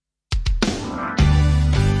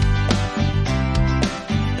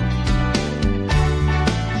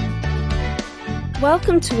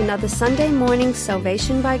Welcome to another Sunday morning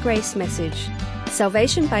Salvation by Grace message.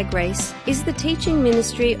 Salvation by Grace is the teaching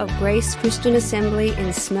ministry of Grace Christian Assembly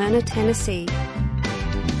in Smyrna, Tennessee.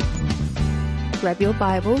 Grab your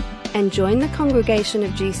Bible and join the congregation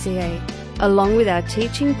of GCA, along with our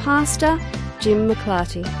teaching pastor, Jim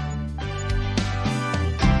McClarty.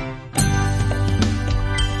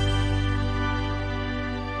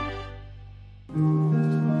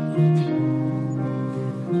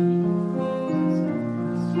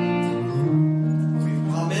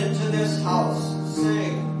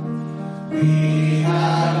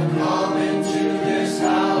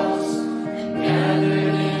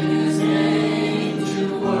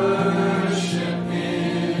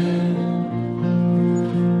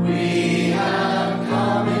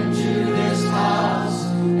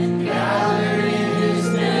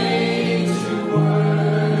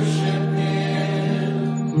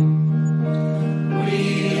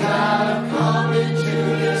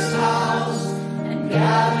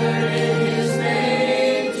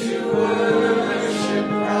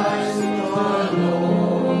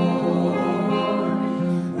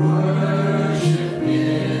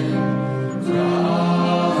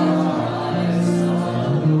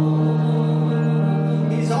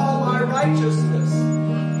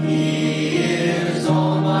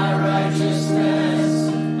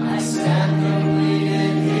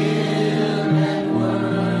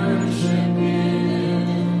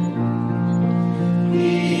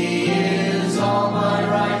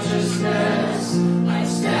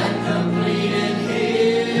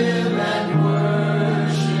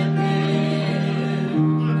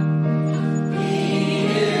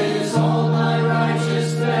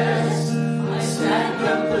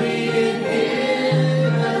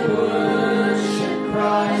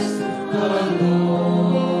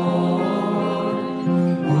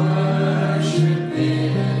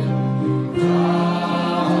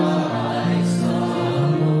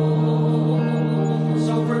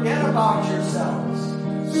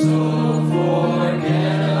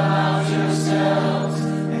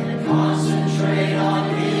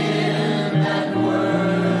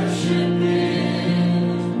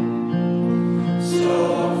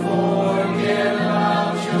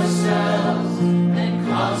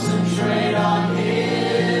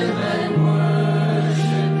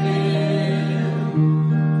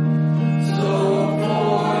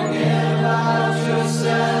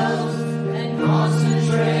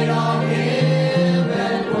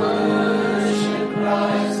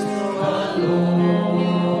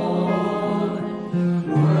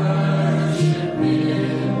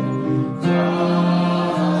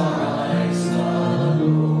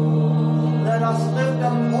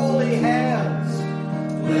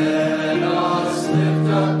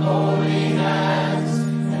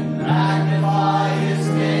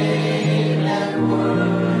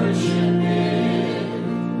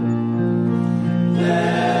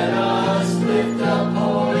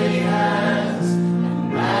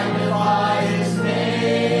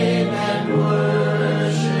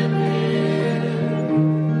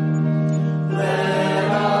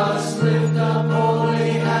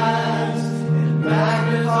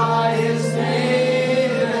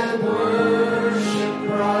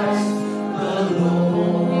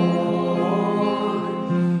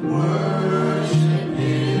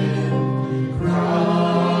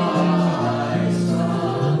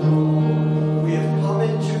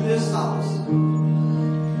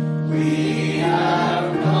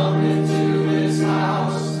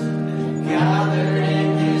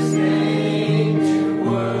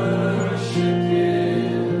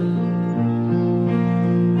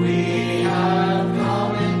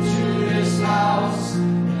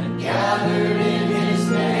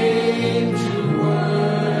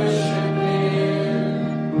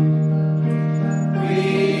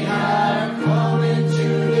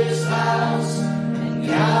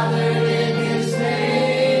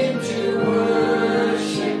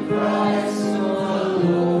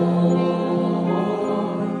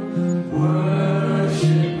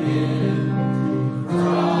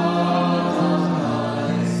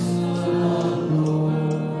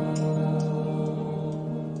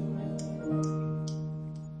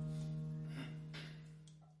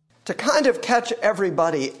 To kind of catch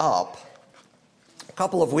everybody up, a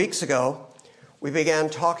couple of weeks ago, we began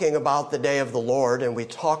talking about the day of the Lord, and we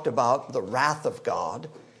talked about the wrath of God,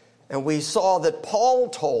 and we saw that Paul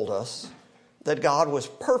told us that God was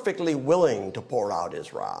perfectly willing to pour out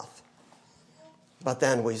his wrath. But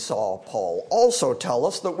then we saw Paul also tell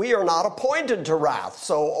us that we are not appointed to wrath,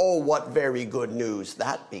 so oh, what very good news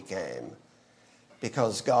that became,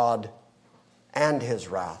 because God and his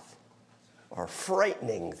wrath are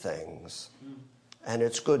frightening things. And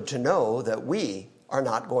it's good to know that we are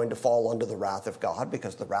not going to fall under the wrath of God,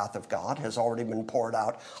 because the wrath of God has already been poured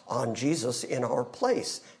out on Jesus in our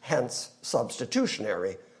place, hence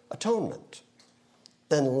substitutionary atonement.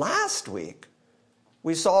 Then last week,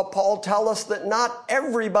 we saw Paul tell us that not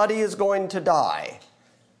everybody is going to die,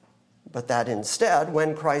 but that instead,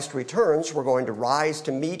 when Christ returns, we're going to rise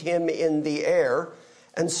to meet him in the air,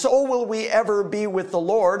 and so will we ever be with the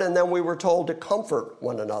Lord. And then we were told to comfort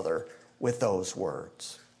one another with those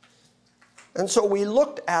words. And so we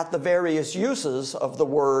looked at the various uses of the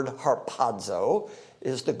word harpazo,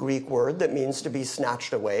 is the Greek word that means to be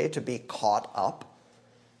snatched away, to be caught up.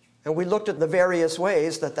 And we looked at the various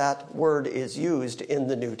ways that that word is used in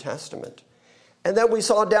the New Testament. And then we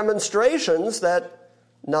saw demonstrations that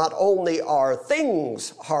not only are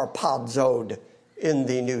things harpazoed in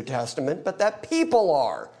the New Testament, but that people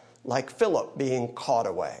are, like Philip being caught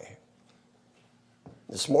away.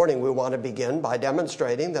 This morning we want to begin by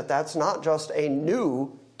demonstrating that that's not just a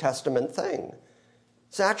New Testament thing.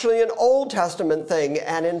 It's actually an Old Testament thing,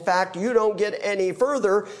 and in fact you don't get any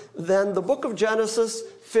further than the book of Genesis,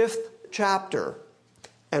 5th chapter.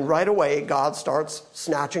 And right away God starts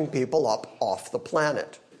snatching people up off the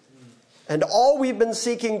planet. And all we've been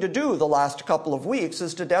seeking to do the last couple of weeks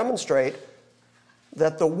is to demonstrate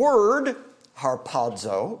that the word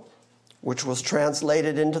harpazo, which was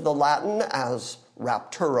translated into the Latin as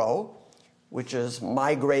rapturo, which is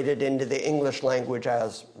migrated into the English language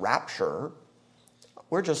as rapture,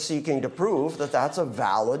 we're just seeking to prove that that's a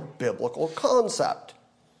valid biblical concept.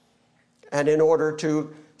 And in order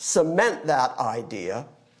to cement that idea,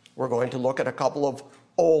 we're going to look at a couple of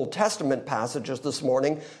Old Testament passages this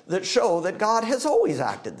morning that show that God has always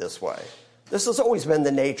acted this way. This has always been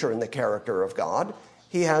the nature and the character of God.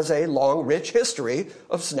 He has a long, rich history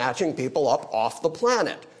of snatching people up off the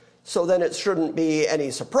planet. So then it shouldn't be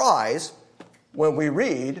any surprise when we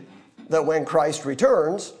read that when Christ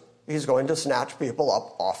returns, he's going to snatch people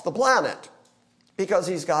up off the planet, because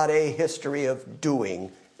he's got a history of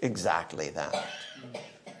doing exactly that.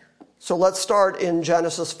 So let's start in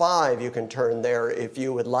Genesis 5. You can turn there if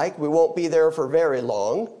you would like. We won't be there for very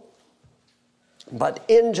long. But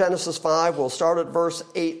in Genesis 5, we'll start at verse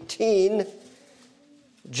 18.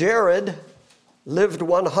 Jared lived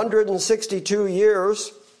 162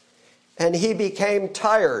 years, and he became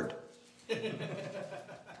tired.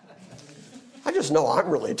 I just know I'm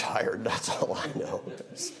really tired. That's all I know.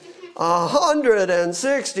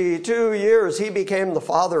 162 years, he became the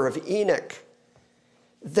father of Enoch.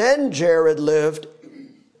 Then Jared lived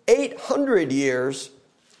 800 years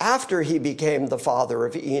after he became the father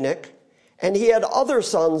of Enoch, and he had other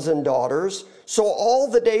sons and daughters. So all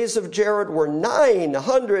the days of Jared were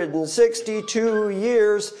 962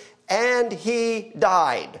 years, and he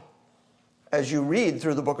died. As you read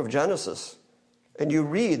through the book of Genesis, and you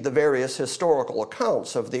read the various historical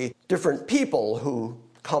accounts of the different people who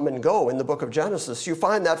come and go in the book of Genesis, you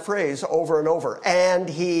find that phrase over and over, and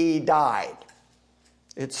he died.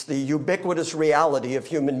 It's the ubiquitous reality of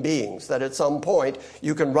human beings that at some point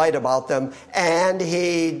you can write about them, and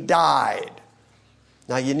he died.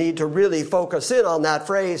 Now you need to really focus in on that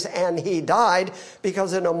phrase, and he died,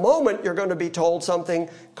 because in a moment you're going to be told something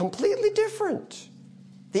completely different.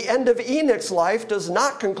 The end of Enoch's life does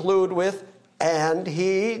not conclude with, and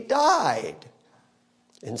he died.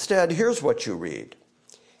 Instead, here's what you read.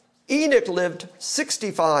 Enoch lived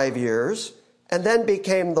 65 years and then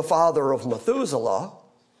became the father of Methuselah.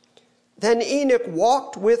 Then Enoch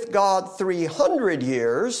walked with God 300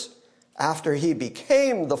 years after he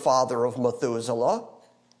became the father of Methuselah,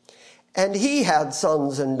 and he had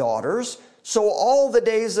sons and daughters. So all the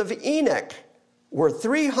days of Enoch were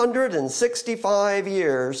 365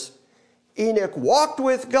 years. Enoch walked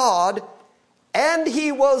with God, and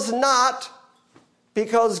he was not,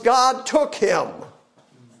 because God took him.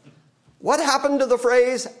 What happened to the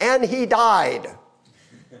phrase, and he died?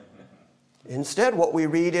 Instead, what we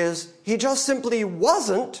read is, he just simply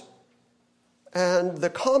wasn't, and the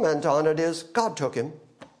comment on it is, God took him.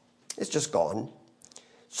 It's just gone.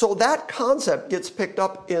 So that concept gets picked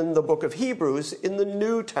up in the book of Hebrews in the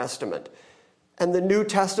New Testament. And the New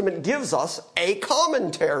Testament gives us a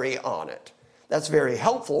commentary on it. That's very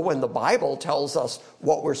helpful when the Bible tells us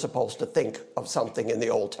what we're supposed to think of something in the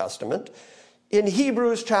Old Testament. In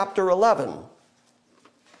Hebrews chapter 11,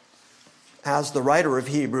 as the writer of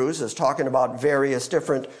Hebrews is talking about various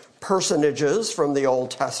different personages from the Old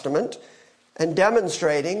Testament and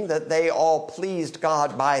demonstrating that they all pleased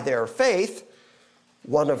God by their faith,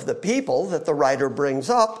 one of the people that the writer brings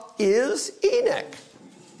up is Enoch.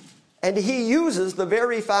 And he uses the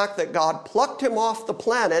very fact that God plucked him off the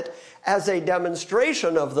planet as a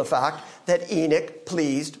demonstration of the fact that Enoch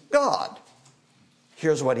pleased God.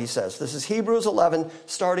 Here's what he says. This is Hebrews 11,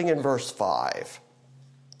 starting in verse 5.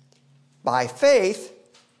 By faith,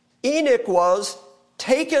 Enoch was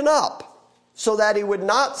taken up so that he would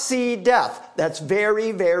not see death. That's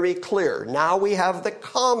very, very clear. Now we have the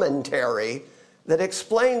commentary that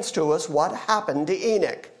explains to us what happened to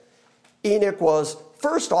Enoch. Enoch was,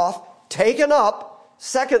 first off, taken up.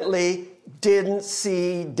 Secondly, didn't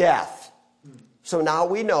see death. So now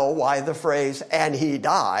we know why the phrase, and he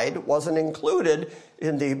died, wasn't included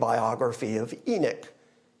in the biography of Enoch.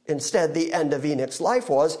 Instead, the end of Enoch's life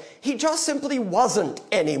was, he just simply wasn't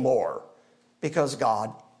anymore because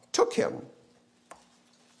God took him.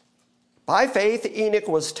 By faith, Enoch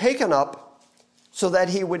was taken up so that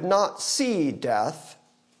he would not see death,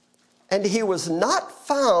 and he was not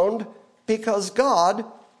found because God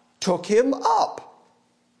took him up.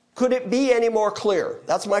 Could it be any more clear?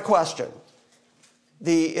 That's my question.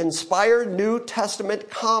 The inspired New Testament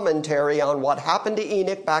commentary on what happened to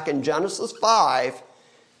Enoch back in Genesis 5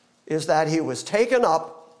 is that he was taken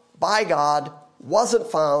up by God, wasn't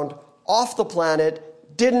found, off the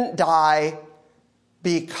planet, didn't die,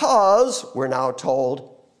 because, we're now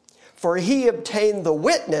told, for he obtained the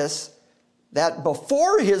witness that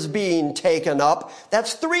before his being taken up,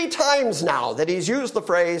 that's 3 times now that he's used the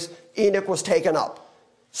phrase, Enoch was taken up.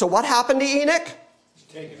 So what happened to Enoch?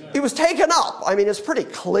 He was taken up. I mean, it's pretty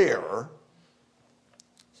clear.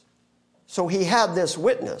 So he had this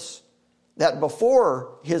witness that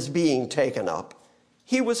before his being taken up,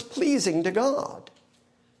 he was pleasing to God.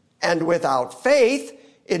 And without faith,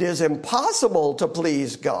 it is impossible to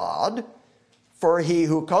please God, for he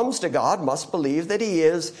who comes to God must believe that he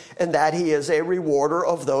is, and that he is a rewarder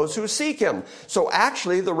of those who seek him. So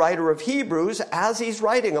actually, the writer of Hebrews, as he's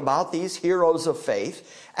writing about these heroes of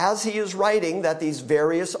faith, as he is writing that these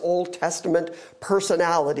various Old Testament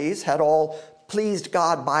personalities had all pleased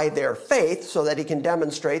God by their faith, so that he can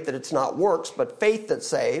demonstrate that it's not works, but faith that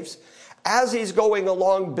saves, as he's going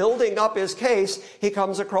along building up his case, he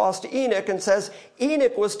comes across to Enoch and says,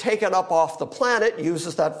 Enoch was taken up off the planet,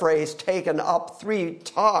 uses that phrase taken up 3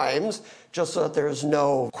 times, just so that there's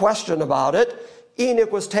no question about it.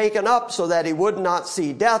 Enoch was taken up so that he would not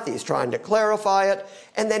see death. He's trying to clarify it.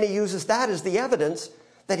 And then he uses that as the evidence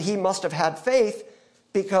that he must have had faith,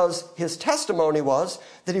 because his testimony was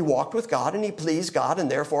that he walked with God and he pleased God,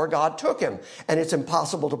 and therefore God took him. And it's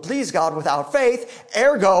impossible to please God without faith,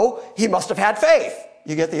 ergo, he must have had faith.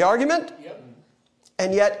 You get the argument? Yep.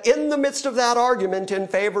 And yet, in the midst of that argument in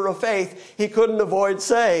favor of faith, he couldn't avoid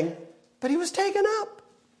saying, but he was taken up.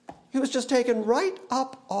 He was just taken right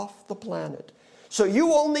up off the planet. So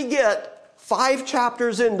you only get 5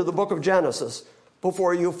 chapters into the book of Genesis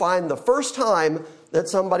before you find the first time that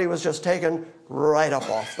somebody was just taken right up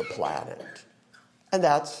off the planet. And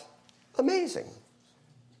that's amazing.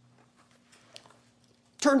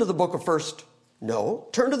 Turn to the book of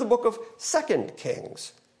turn to the book of 2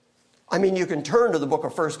 Kings. I mean, you can turn to the book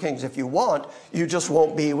of 1 Kings if you want, you just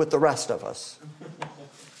won't be with the rest of us.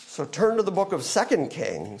 So turn to the book of 2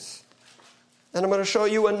 Kings, and I'm going to show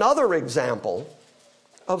you another example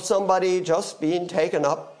of somebody just being taken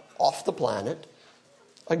up off the planet.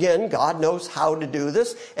 Again, God knows how to do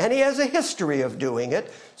this, and he has a history of doing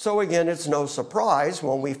it. So again, it's no surprise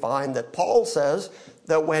when we find that Paul says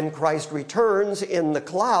that when Christ returns in the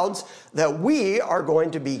clouds, that we are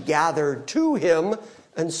going to be gathered to him,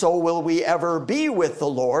 and so will we ever be with the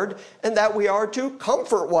Lord, and that we are to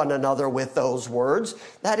comfort one another with those words.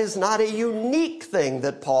 That is not a unique thing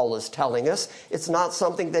that Paul is telling us. It's not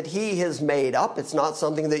something that he has made up. It's not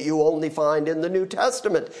something that you only find in the New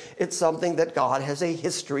Testament. It's something that God has a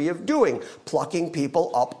history of doing, plucking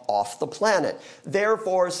people up off the planet.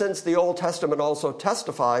 Therefore, since the Old Testament also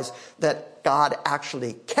testifies that God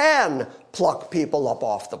actually can pluck people up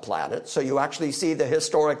off the planet, so you actually see the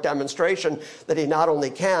historic demonstration that he not only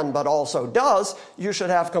can but also does, you should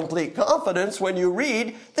have complete confidence when you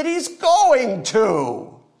read that he's going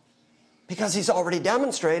to, because he's already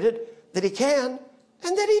demonstrated that he can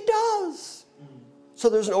and that he does. So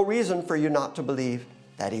there's no reason for you not to believe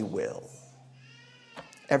that he will.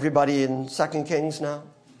 Everybody in 2 Kings now?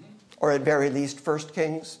 Or at very least 1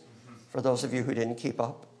 Kings, for those of you who didn't keep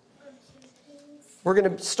up. We're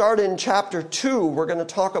going to start in chapter 2. We're going to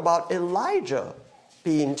talk about Elijah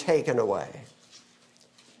being taken away.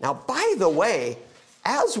 Now, by the way,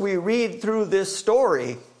 as we read through this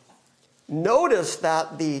story, notice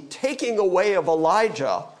that the taking away of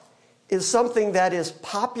Elijah is something that is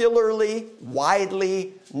popularly,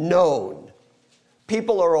 widely known.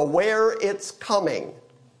 People are aware it's coming.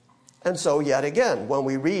 And so yet again, when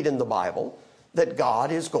we read in the Bible that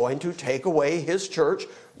God is going to take away his church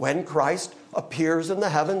when Christ appears in the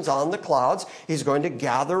heavens on the clouds, he's going to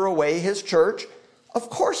gather away his church. Of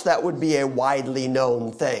course that would be a widely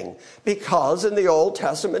known thing, because in the Old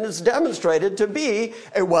Testament it's demonstrated to be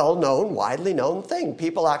a well-known, widely known thing.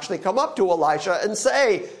 People actually come up to Elisha and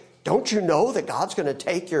say, don't you know that God's going to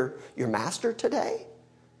take your master today?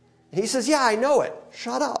 And he says, yeah, I know it.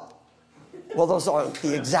 Shut up. Well, those aren't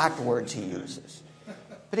the exact words he uses.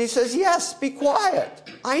 But he says, yes, be quiet.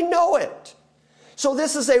 I know it. So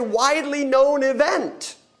this is a widely known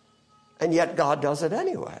event. And yet God does it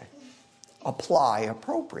anyway. Apply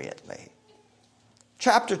appropriately.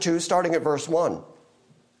 Chapter 2, starting at verse 1.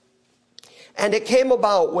 And it came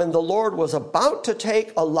about when the Lord was about to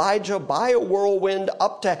take Elijah by a whirlwind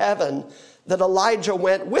up to heaven, that Elijah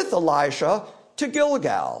went with Elisha to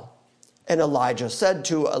Gilgal. And Elijah said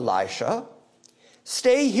to Elisha,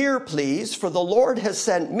 stay here, please, for the Lord has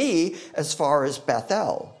sent me as far as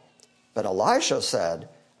Bethel. But Elisha said,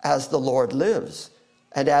 as the Lord lives,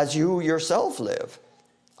 and as you yourself live,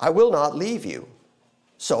 I will not leave you.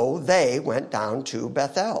 So they went down to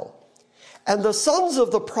Bethel. And the sons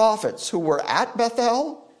of the prophets who were at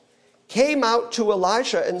Bethel came out to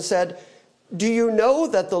Elisha and said, do you know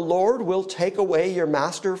that the Lord will take away your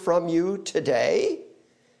master from you today?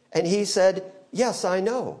 And he said, yes, I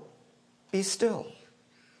know. Be still.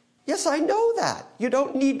 Yes, I know that. You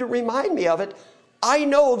don't need to remind me of it. I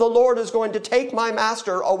know the Lord is going to take my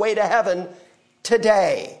master away to heaven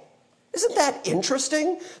today. Isn't that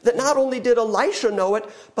interesting? That not only did Elisha know it,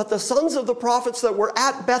 but the sons of the prophets that were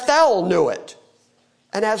at Bethel knew it.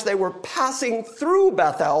 And as they were passing through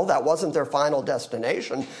Bethel, that wasn't their final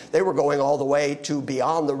destination. They were going all the way to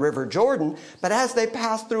beyond the river Jordan. But as they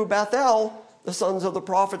passed through Bethel, the sons of the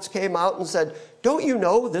prophets came out and said, don't you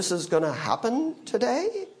know this is going to happen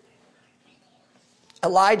today?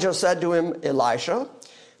 Elijah said to him, Elisha,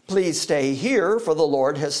 please stay here, for the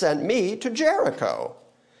Lord has sent me to Jericho.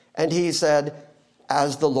 And he said,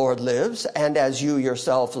 as the Lord lives, and as you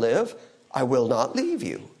yourself live, I will not leave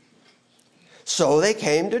you. So they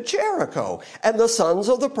came to Jericho, and the sons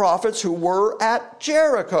of the prophets who were at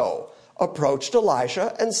Jericho approached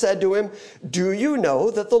Elisha and said to him, do you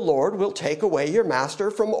know that the Lord will take away your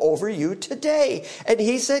master from over you today? And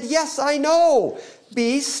he said, yes, I know.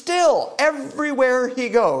 Be still. Everywhere he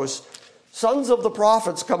goes, sons of the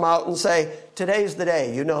prophets come out and say, today's the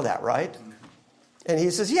day. You know that, right? And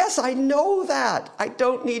he says, yes, I know that. I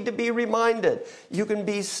don't need to be reminded. You can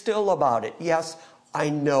be still about it. Yes, I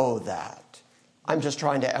know that. I'm just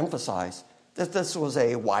trying to emphasize that this was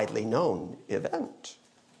a widely known event.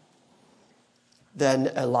 Then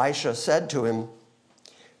Elisha said to him,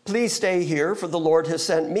 please stay here, for the Lord has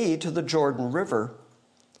sent me to the Jordan River.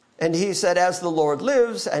 And he said, as the Lord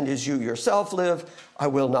lives, and as you yourself live, I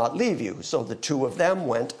will not leave you. So the two of them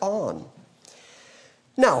went on.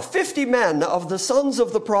 Now 50 men of the sons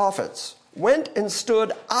of the prophets went and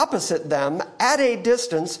stood opposite them at a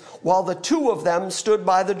distance, while the two of them stood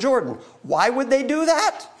by the Jordan. Why would they do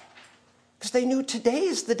that? Because they knew today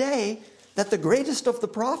is the day that the greatest of the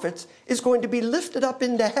prophets is going to be lifted up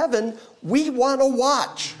into heaven. We want to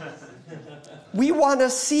watch. We want to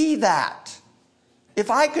see that. If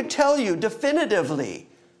I could tell you definitively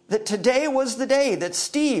that today was the day that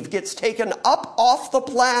Steve gets taken up off the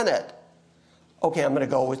planet. Okay, I'm going to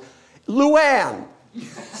go with Luann.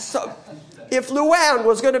 So if Luann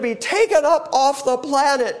was going to be taken up off the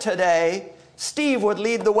planet today, Steve would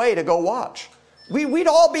lead the way to go watch. We'd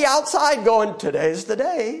all be outside going, today's the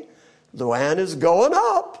day. Luann is going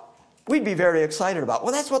up. We'd be very excited about it.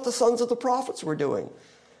 Well, that's what the sons of the prophets were doing.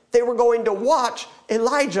 They were going to watch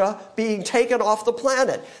Elijah being taken off the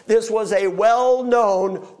planet. This was a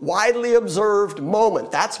well-known, widely observed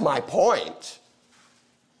moment. That's my point.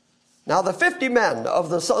 Now the 50 men of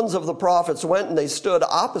the sons of the prophets went and they stood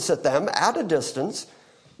opposite them at a distance,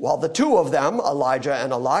 while the two of them, Elijah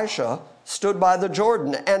and Elisha, stood by the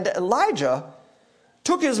Jordan. And Elijah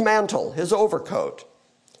took his mantle, his overcoat,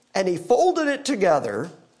 and he folded it together,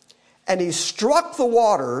 and he struck the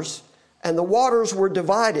waters, and the waters were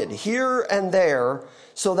divided here and there,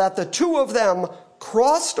 so that the two of them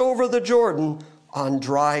crossed over the Jordan on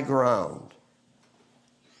dry ground.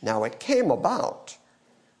 Now it came about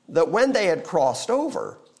that when they had crossed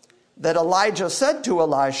over, that Elijah said to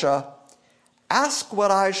Elisha, ask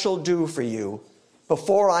what I shall do for you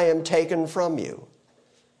before I am taken from you.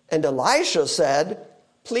 And Elisha said,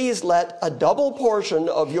 please let a double portion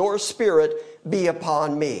of your spirit be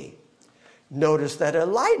upon me. Notice that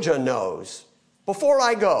Elijah knows, before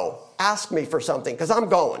I go, ask me for something, because I'm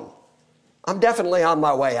going. I'm definitely on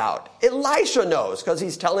my way out. Elisha knows because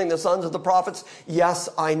he's telling the sons of the prophets, yes,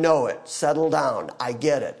 I know it. Settle down. I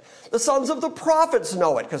get it. The sons of the prophets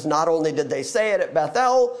know it because not only did they say it at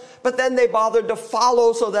Bethel, but then they bothered to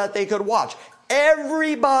follow so that they could watch.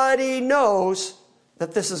 Everybody knows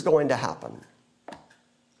that this is going to happen.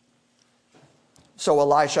 So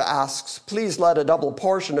Elisha asks, please let a double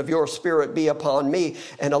portion of your spirit be upon me.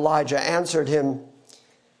 And Elijah answered him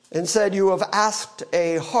and said, you have asked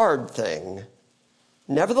a hard thing.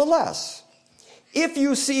 Nevertheless, if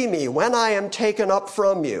you see me when I am taken up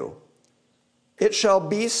from you, it shall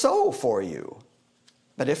be so for you.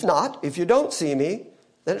 But if not, if you don't see me,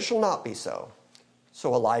 then it shall not be so.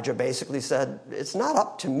 So Elijah basically said, it's not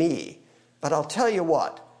up to me, but I'll tell you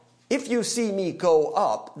what. If you see me go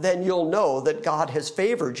up, then you'll know that God has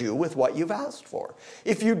favored you with what you've asked for.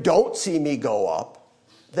 If you don't see me go up,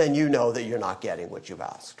 then you know that you're not getting what you've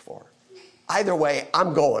asked for. Either way,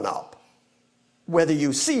 I'm going up. Whether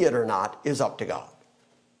you see it or not is up to God.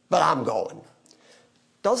 But I'm going.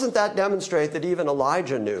 Doesn't that demonstrate that even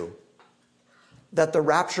Elijah knew that the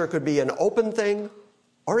rapture could be an open thing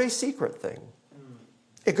or a secret thing?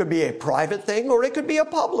 It could be a private thing or it could be a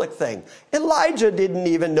public thing. Elijah didn't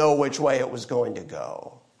even know which way it was going to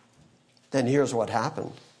go. Then here's what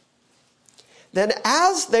happened. Then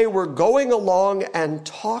as they were going along and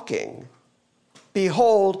talking,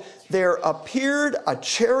 behold, there appeared a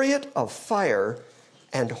chariot of fire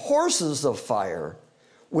and horses of fire,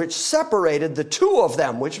 which separated the two of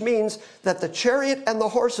them, which means that the chariot and the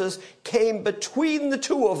horses came between the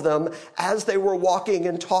two of them as they were walking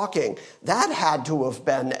and talking. That had to have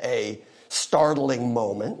been a startling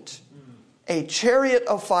moment. A chariot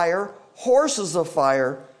of fire, horses of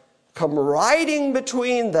fire, come riding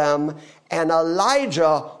between them, and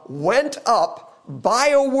Elijah went up by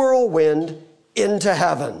a whirlwind into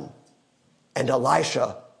heaven. And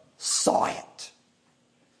Elisha saw it.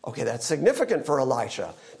 Okay, that's significant for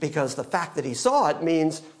Elisha because the fact that he saw it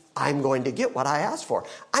means I'm going to get what I asked for.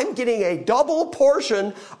 I'm getting a double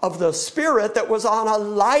portion of the spirit that was on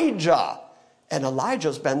Elijah. And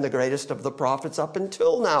Elijah's been the greatest of the prophets up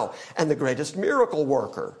until now and the greatest miracle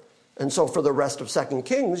worker. And so for the rest of 2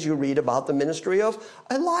 Kings, you read about the ministry of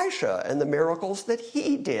Elisha and the miracles that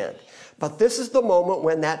he did. But this is the moment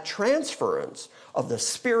when that transference of the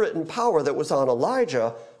spirit and power that was on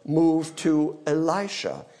Elijah moved to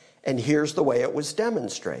Elisha. And here's the way it was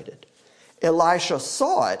demonstrated. Elisha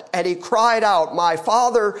saw it, and he cried out, my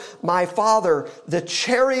father, the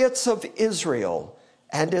chariots of Israel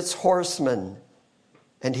and its horsemen.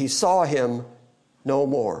 And he saw him no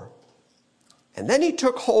more. And then he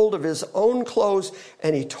took hold of his own clothes,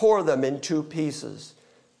 and he tore them in two pieces,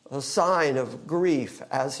 a sign of grief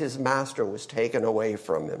as his master was taken away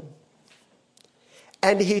from him.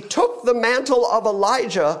 And he took the mantle of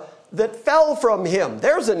Elijah that fell from him.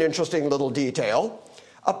 There's an interesting little detail.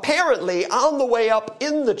 Apparently, on the way up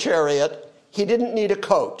in the chariot, he didn't need a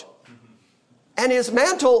coat. And his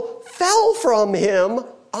mantle fell from him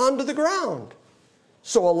onto the ground.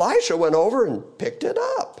 So Elisha went over and picked it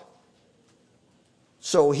up.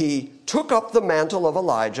 So he took up the mantle of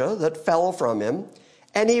Elijah that fell from him,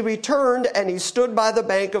 and he returned and he stood by the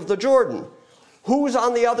bank of the Jordan. Who's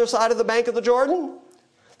on the other side of the bank of the Jordan?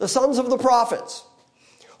 The sons of the prophets,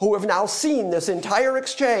 who have now seen this entire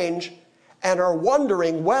exchange and are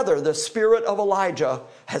wondering whether the spirit of Elijah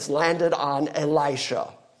has landed on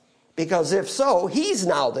Elisha. Because if so, he's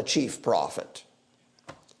now the chief prophet.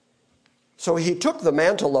 So he took the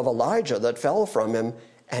mantle of Elijah that fell from him,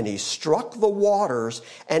 and he struck the waters,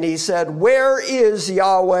 and he said, where is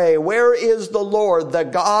Yahweh? Where is the Lord, the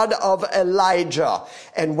God of Elijah?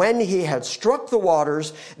 And when he had struck the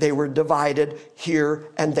waters, they were divided here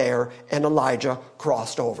and there, and Elijah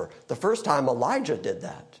crossed over. The first time Elijah did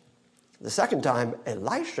that. The second time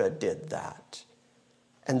Elisha did that.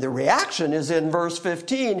 And the reaction is in verse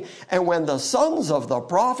 15. And when the sons of the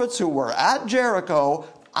prophets who were at Jericho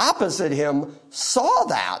opposite him saw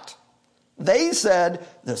that, they said,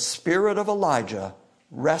 the spirit of Elijah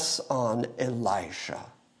rests on Elisha.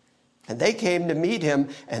 And they came to meet him,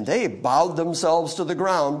 and they bowed themselves to the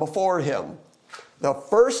ground before him. The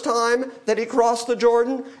first time that he crossed the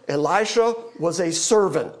Jordan, Elisha was a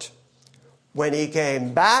servant. When he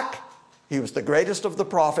came back, he was the greatest of the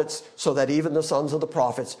prophets, so that even the sons of the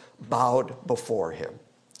prophets bowed before him.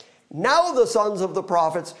 Now the sons of the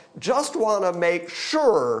prophets just want to make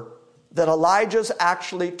sure that Elijah's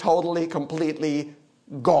actually totally, completely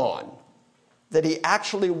gone. That he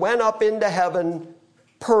actually went up into heaven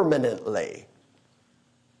permanently.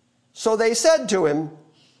 So they said to him,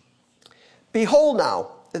 behold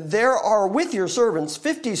now, there are with your servants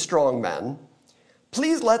 50 strong men.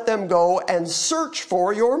 Please let them go and search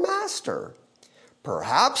for your master.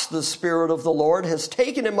 Perhaps the Spirit of the Lord has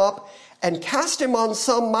taken him up and cast him on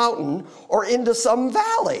some mountain or into some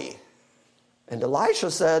valley." And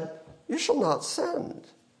Elisha said, "You shall not send."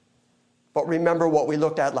 But remember what we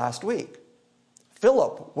looked at last week.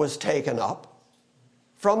 Philip was taken up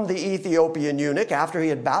from the Ethiopian eunuch after he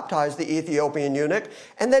had baptized the Ethiopian eunuch,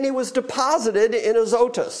 and then he was deposited in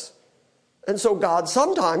Azotus. And so God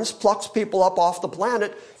sometimes plucks people up off the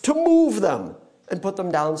planet to move them and put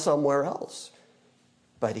them down somewhere else.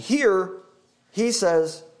 But here he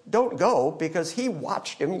says, don't go, because he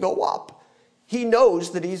watched him go up. He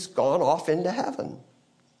knows that he's gone off into heaven.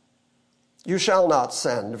 "You shall not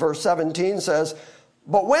send." Verse 17 says,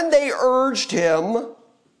 "But when they urged him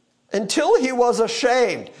until he was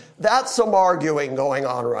ashamed," that's some arguing going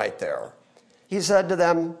on right there. "He said to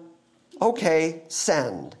them, 'Okay,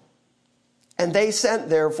 send.' And they sent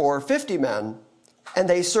therefore 50 men, and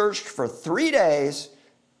they searched for 3 days,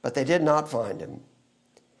 but they did not find him.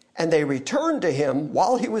 And they returned to him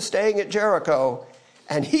while he was staying at Jericho,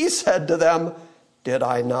 and he said to them, 'Did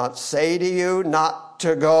I not say to you not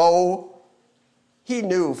to go?'" He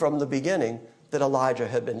knew from the beginning that Elijah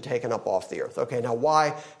had been taken up off the earth. Okay, now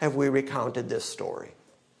why have we recounted this story?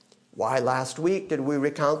 Why last week did we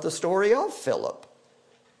recount the story of Philip?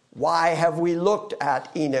 Why have we looked at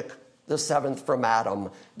Enoch, the seventh from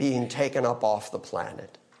Adam, being taken up off the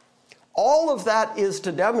planet? All of that is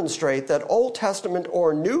to demonstrate that Old Testament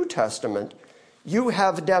or New Testament, you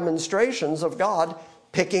have demonstrations of God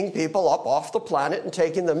picking people up off the planet and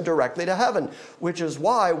taking them directly to heaven, which is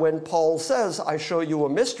why when Paul says, "I show you a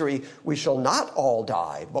mystery, we shall not all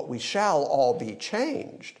die, but we shall all be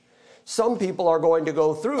changed." Some people are going to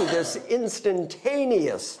go through this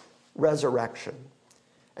instantaneous resurrection.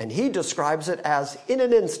 And he describes it as in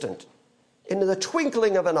an instant, in the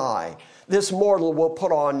twinkling of an eye, this mortal will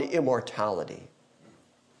put on immortality.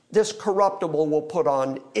 This corruptible will put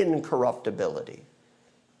on incorruptibility.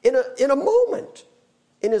 In a moment,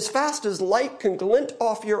 in as fast as light can glint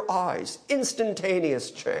off your eyes,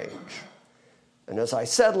 instantaneous change. And as I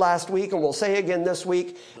said last week, and will say again this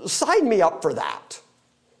week, sign me up for that.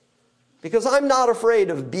 Because I'm not afraid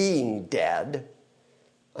of being dead.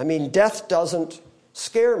 I mean, death doesn't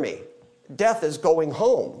scare me. Death is going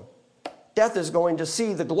home. Death is going to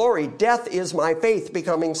see the glory. Death is my faith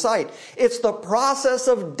becoming sight. It's the process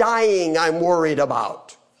of dying I'm worried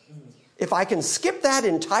about. If I can skip that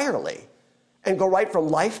entirely and go right from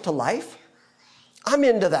life to life, I'm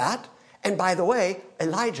into that. And by the way,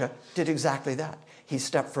 Elijah did exactly that. He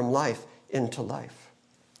stepped from life into life.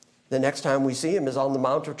 The next time we see him is on the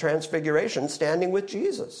Mount of Transfiguration, standing with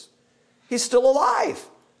Jesus. He's still alive.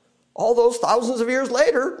 All those thousands of years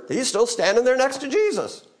later, he's still standing there next to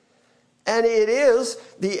Jesus. And it is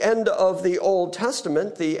the end of the Old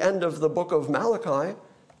Testament, the end of the book of Malachi,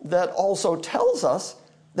 that also tells us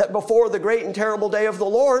that before the great and terrible day of the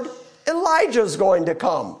Lord, Elijah's going to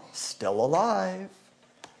come, still alive.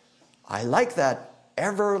 I like that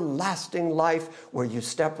everlasting life where you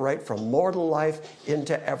step right from mortal life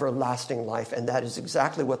into everlasting life. And that is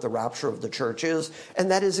exactly what the rapture of the church is. And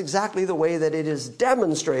that is exactly the way that it is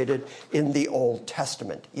demonstrated in the Old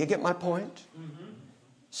Testament. You get my point? Mm-hmm.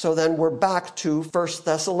 So then we're back to 1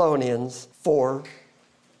 Thessalonians 4.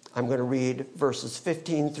 I'm going to read verses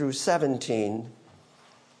 15 through 17.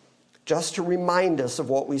 Just to remind us of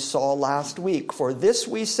what we saw last week. "For this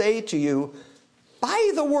we say to you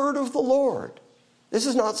by the word of the Lord." This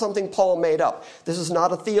is not something Paul made up. This is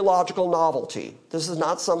not a theological novelty. This is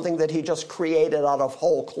not something that he just created out of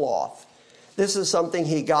whole cloth. This is something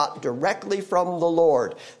he got directly from the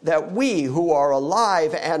Lord, that we who are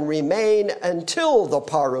alive and remain until the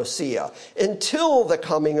parousia, until the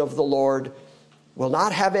coming of the Lord, will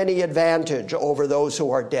not have any advantage over those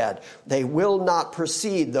who are dead. They will not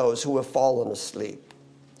precede those who have fallen asleep.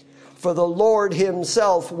 "For the Lord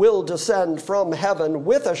himself will descend from heaven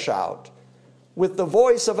with a shout, with the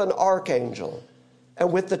voice of an archangel,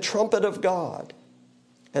 and with the trumpet of God.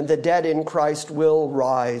 And the dead in Christ will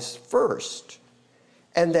rise first.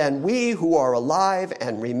 And then we who are alive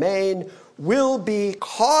and remain will be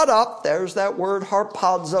caught up." There's that word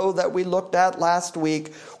harpazo that we looked at last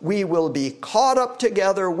week. "We will be caught up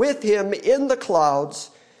together with him in the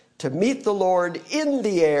clouds to meet the Lord in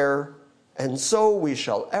the air, and so we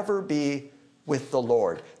shall ever be with the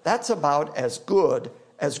Lord." That's about as good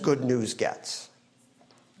news gets.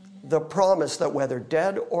 The promise that whether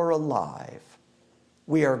dead or alive,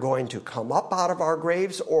 we are going to come up out of our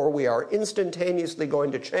graves, or we are instantaneously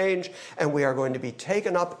going to change, and we are going to be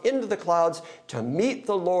taken up into the clouds to meet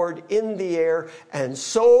the Lord in the air, and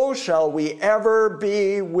so shall we ever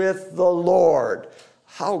be with the Lord.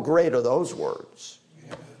 How great are those words?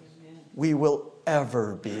 Amen. We will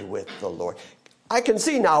ever be with the Lord. I can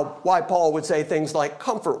see now why Paul would say things like,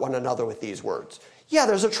 comfort one another with these words. Yeah,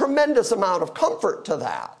 there's a tremendous amount of comfort to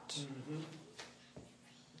that. Mm-hmm.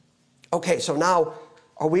 Okay, so now,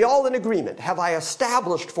 are we all in agreement? Have I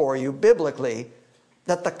established for you biblically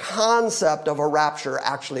that the concept of a rapture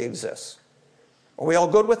actually exists? Are we all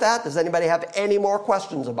good with that? Does anybody have any more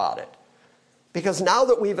questions about it? Because now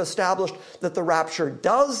that we've established that the rapture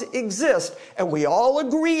does exist, and we all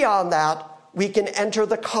agree on that, we can enter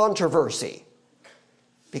the controversy.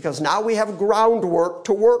 Because now we have groundwork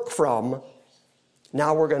to work from.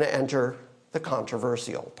 Now we're going to enter the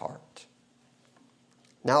controversial part.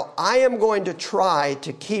 Now, I am going to try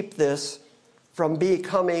to keep this from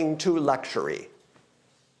becoming too lecture-y,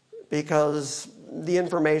 because the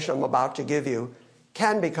information I'm about to give you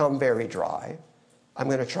can become very dry. I'm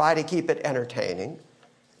going to try to keep it entertaining.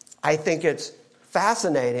 I think it's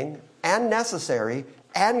fascinating and necessary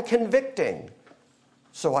and convicting.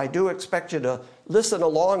 So I do expect you to listen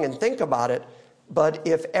along and think about it. But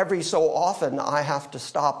if every so often I have to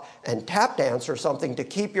stop and tap dance or something to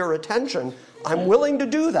keep your attention, I'm willing to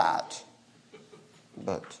do that.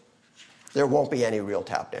 But there won't be any real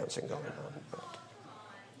tap dancing going on. But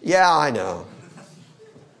yeah, I know.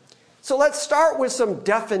 So let's start with some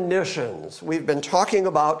definitions. We've been talking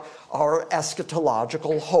about our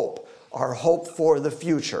eschatological hope, our hope for the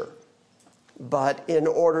future. But in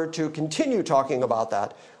order to continue talking about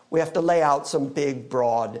that, we have to lay out some big,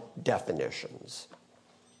 broad definitions.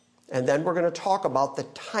 And then we're going to talk about the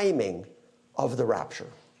timing of the rapture.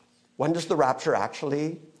 When does the rapture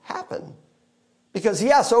actually happen? Because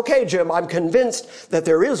yes, okay, Jim, I'm convinced that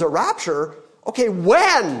there is a rapture. Okay,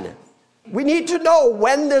 when? We need to know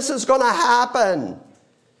when this is going to happen.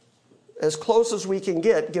 As close as we can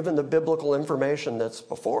get, given the biblical information that's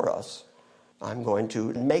before us, I'm going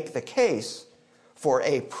to make the case for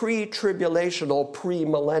a pre-tribulational,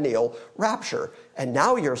 premillennial rapture. And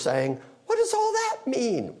now you're saying, what does all that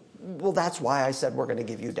mean? Well, that's why I said we're going to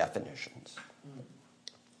give you definitions.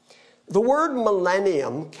 The word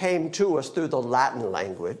millennium came to us through the Latin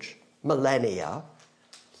language, millennia.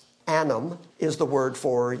 Annum is the word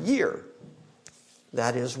for year.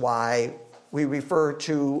 That is why we refer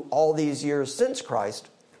to all these years since Christ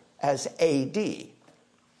as AD,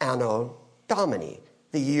 Anno Domini,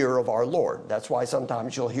 the year of our Lord. That's why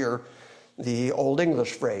sometimes you'll hear the Old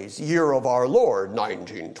English phrase, year of our Lord,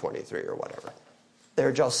 1923 or whatever.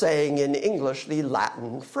 They're just saying in English the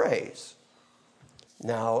Latin phrase.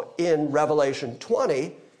 Now, in Revelation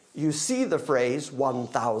 20, you see the phrase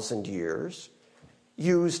 1,000 years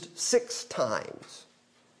used 6 times.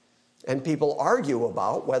 And people argue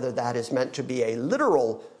about whether that is meant to be a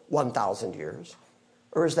literal 1,000 years,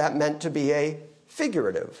 or is that meant to be a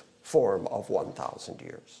figurative form of 1,000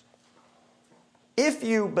 years. If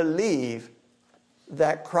you believe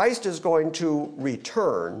that Christ is going to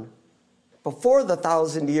return before the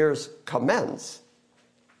 1,000 years commence,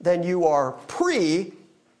 then you are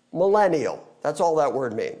pre-millennial. That's all that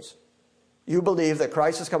word means. You believe that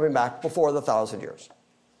Christ is coming back before the 1,000 years.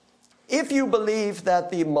 If you believe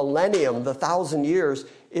that the millennium, the 1,000 years,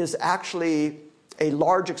 is actually a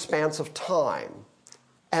large expanse of time,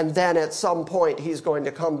 and then at some point he's going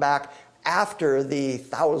to come back after the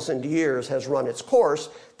 1,000 years has run its course,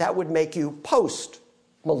 that would make you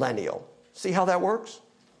post-millennial. See how that works?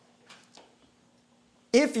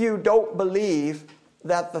 If you don't believe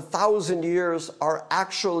that the 1,000 years are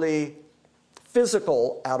actually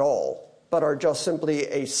physical at all, but are just simply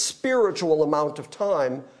a spiritual amount of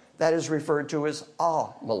time, that is referred to as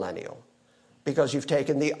amillennial, because you've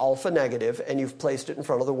taken the alpha negative and you've placed it in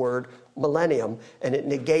front of the word millennium, and it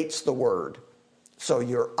negates the word. So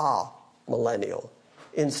you're amillennial.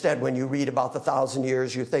 Instead, when you read about the 1,000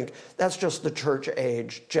 years, you think that's just the church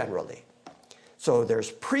age generally. So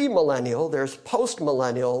there's premillennial, there's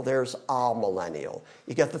postmillennial, there's amillennial.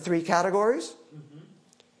 You get the 3 categories? Mm-hmm.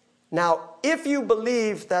 Now, if you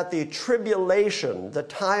believe that the tribulation, the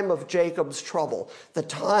time of Jacob's trouble, the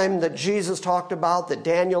time that Jesus talked about, that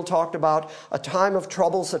Daniel talked about, a time of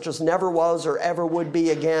trouble such as never was or ever would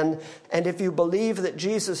be again, and if you believe that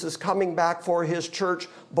Jesus is coming back for his church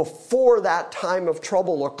before that time of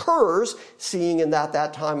trouble occurs, seeing in that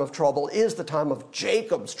that time of trouble is the time of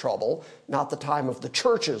Jacob's trouble, not the time of the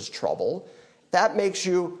church's trouble, that makes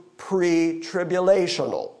you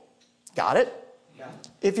pre-tribulational. Got it?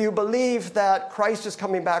 If you believe that Christ is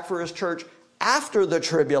coming back for his church after the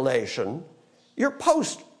tribulation, you're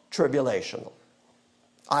post-tribulational.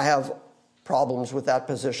 I have problems with that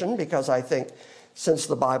position because I think since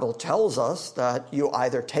the Bible tells us that you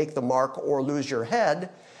either take the mark or lose your head,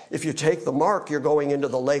 if you take the mark, you're going into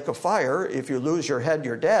the lake of fire. If you lose your head,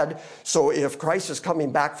 you're dead. So if Christ is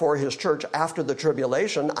coming back for his church after the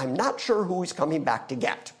tribulation, I'm not sure who he's coming back to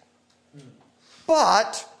get.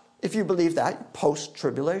 But if you believe that, you're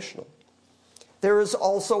post-tribulational. There is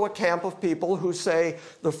also a camp of people who say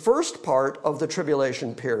the first part of the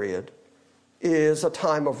tribulation period is a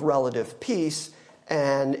time of relative peace,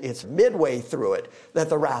 and it's midway through it that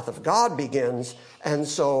the wrath of God begins, and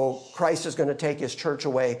so Christ is going to take his church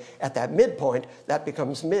away at that midpoint. That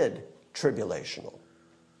becomes mid-tribulational.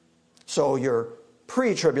 So you're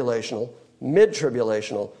pre-tribulational,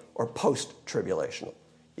 mid-tribulational, or post-tribulational.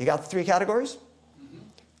 You got the three categories?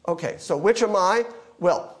 Okay, so which am I?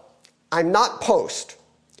 Well, I'm not post.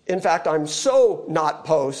 In fact, I'm so not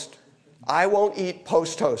post, I won't eat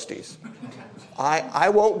post toasties. I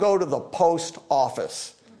won't go to the post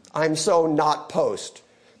office. I'm so not post.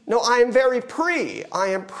 No, I am very pre. I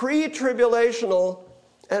am pre-tribulational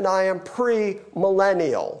and I am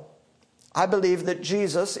pre-millennial. I believe that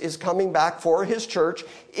Jesus is coming back for his church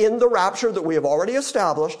in the rapture that we have already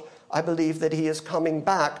established. I believe that he is coming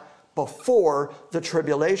back before the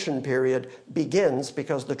tribulation period begins,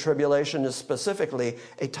 because the tribulation is specifically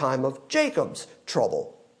a time of Jacob's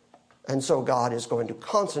trouble. And so God is going to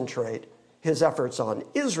concentrate his efforts on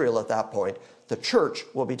Israel at that point. The church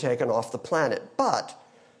will be taken off the planet. But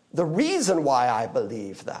the reason why I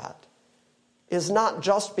believe that is not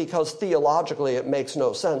just because theologically it makes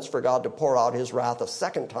no sense for God to pour out his wrath a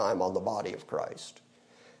second time on the body of Christ.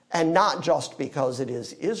 And not just because it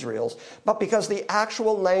is Israel's, but because the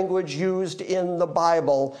actual language used in the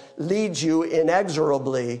Bible leads you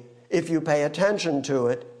inexorably, if you pay attention to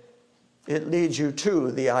it, it leads you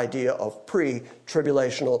to the idea of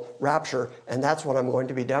pre-tribulational rapture, and that's what I'm going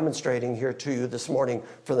to be demonstrating here to you this morning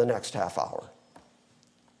for the next half hour.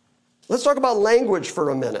 Let's talk about language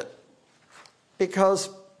for a minute, because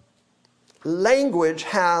language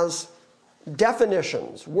has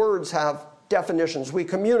definitions. Words have definitions. We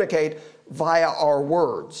communicate via our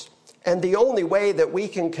words, and the only way that we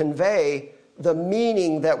can convey the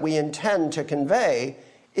meaning that we intend to convey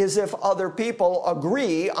is if other people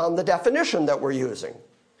agree on the definition that we're using.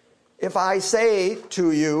 If I say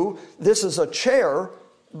to you, this is a chair,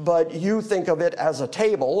 but you think of it as a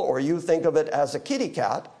table or you think of it as a kitty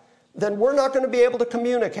cat, then we're not going to be able to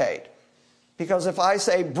communicate. Because if I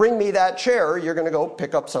say, bring me that chair, you're going to go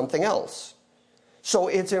pick up something else. So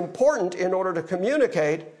it's important in order to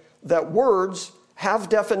communicate that words have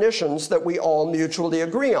definitions that we all mutually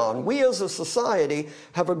agree on. We as a society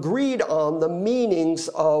have agreed on the meanings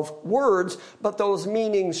of words, but those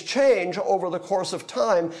meanings change over the course of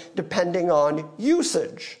time depending on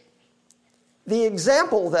usage. The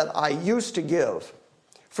example that I used to give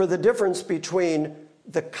for the difference between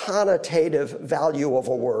the connotative value of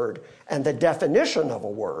a word and the definition of a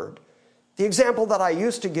word, the example that I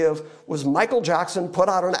used to give was Michael Jackson put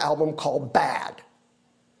out an album called Bad.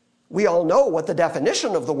 We all know what the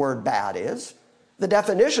definition of the word bad is. The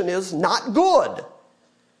definition is not good.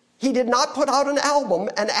 He did not put out an album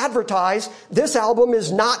and advertise, this album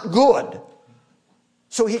is not good.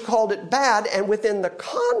 So he called it bad, and within the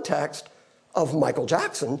context of Michael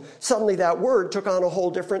Jackson, suddenly that word took on a whole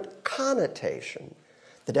different connotation.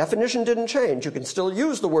 The definition didn't change. You can still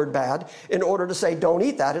use the word bad in order to say, don't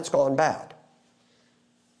eat that, it's gone bad.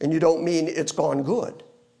 And you don't mean it's gone good.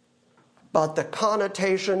 But the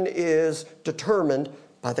connotation is determined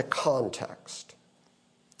by the context.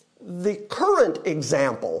 The current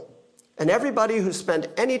example, and everybody who spent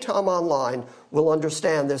any time online will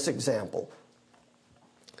understand this example.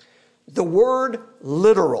 The word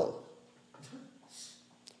literal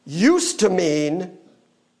used to mean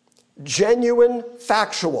genuine,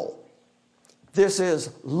 factual. This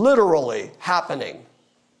is literally happening.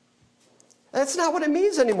 That's not what it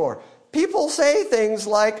means anymore. People say things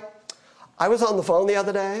like, I was on the phone the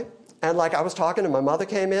other day, and I was talking, and my mother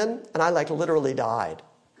came in, and I literally died.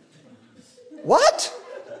 What?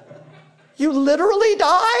 You literally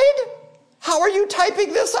died? How are you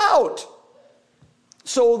typing this out?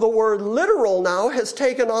 So the word literal now has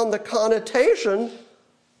taken on the connotation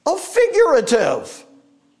of figurative.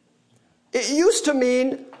 It used to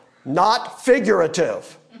mean not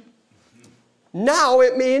figurative. Now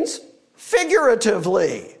it means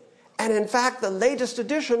figuratively. And in fact, the latest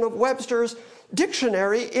edition of Webster's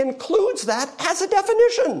dictionary includes that as a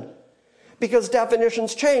definition, because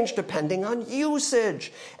definitions change depending on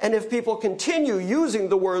usage. And if people continue using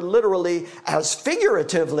the word literally as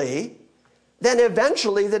figuratively, then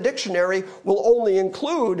eventually the dictionary will only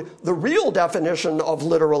include the real definition of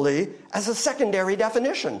literally as a secondary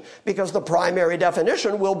definition, because the primary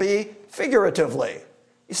definition will be figuratively.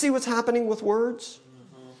 You see what's happening with words?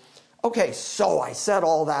 Okay, so I said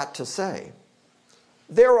all that to say,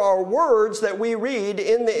 there are words that we read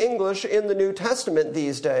in the English in the New Testament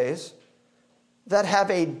these days that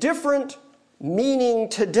have a different meaning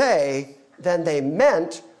today than they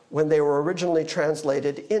meant when they were originally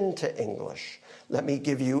translated into English. Let me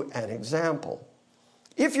give you an example.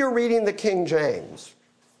 If you're reading the King James,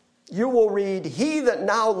 you will read, "He that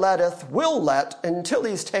now letteth will let until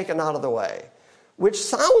he's taken out of the way," which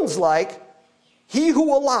sounds like he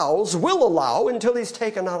who allows will allow until he's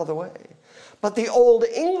taken out of the way. But the Old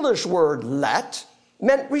English word let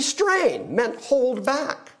meant restrain, meant hold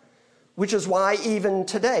back, which is why even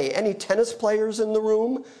today, any tennis players in the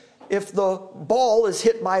room, if the ball is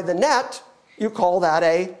hit by the net, you call that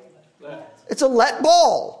it's a let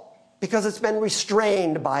ball, because it's been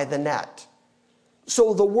restrained by the net.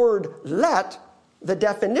 So the word let, the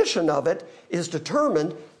definition of it is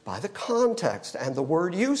determined by the context and the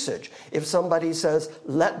word usage. If somebody says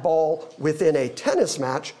let ball within a tennis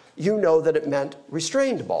match, you know that it meant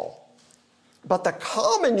restrained ball. But the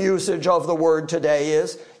common usage of the word today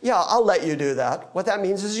is, yeah, I'll let you do that. What that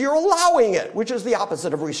means is you're allowing it, which is the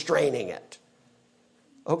opposite of restraining it.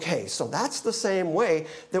 Okay, so that's the same way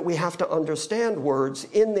that we have to understand words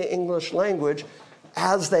in the English language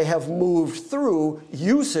as they have moved through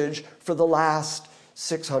usage for the last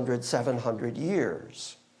 600, 700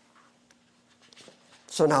 years.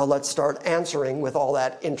 So now let's start answering, with all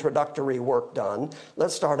that introductory work done,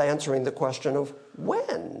 let's start answering the question of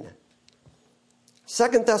when.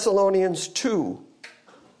 2 Thessalonians 2.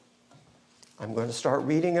 I'm going to start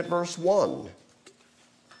reading at verse 1.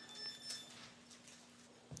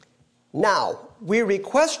 "Now, we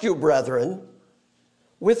request you, brethren,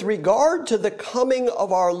 with regard to the coming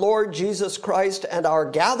of our Lord Jesus Christ and our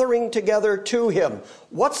gathering together to him."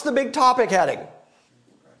 What's the big topic heading?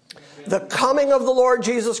 The coming of the Lord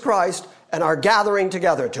Jesus Christ and our gathering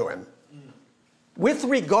together to him. With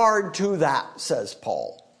regard to that, says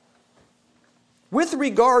Paul. With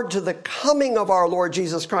regard to the coming of our Lord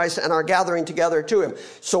Jesus Christ and our gathering together to him.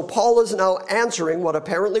 So Paul is now answering what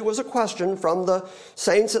apparently was a question from the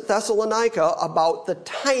saints at Thessalonica about the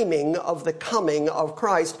timing of the coming of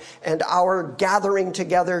Christ and our gathering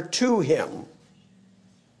together to him.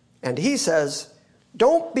 And he says,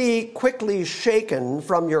 don't be quickly shaken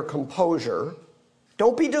from your composure.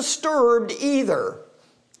 Don't be disturbed either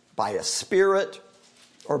by a spirit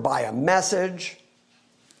or by a message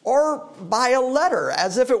or by a letter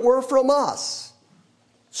as if it were from us.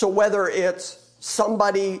 So whether it's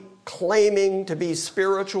somebody claiming to be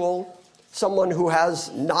spiritual, someone who has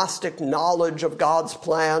Gnostic knowledge of God's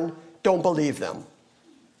plan, don't believe them.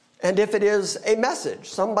 And if it is a message,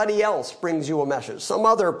 somebody else brings you a message, some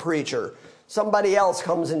other preacher, somebody else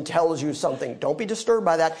comes and tells you something, don't be disturbed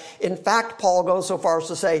by that. In fact, Paul goes so far as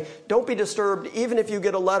to say, don't be disturbed even if you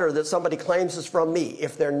get a letter that somebody claims is from me.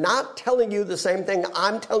 If they're not telling you the same thing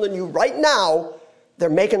I'm telling you right now, they're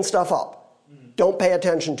making stuff up. Don't pay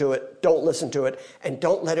attention to it. Don't listen to it. And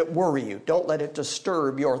don't let it worry you. Don't let it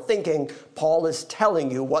disturb your thinking. Paul is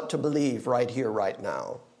telling you what to believe right here, right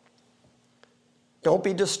now. Don't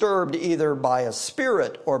be disturbed either by a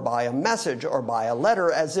spirit or by a message or by a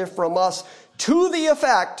letter as if from us, to the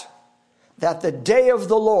effect that the day of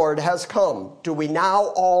the Lord has come. Do we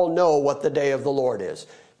now all know what the day of the Lord is?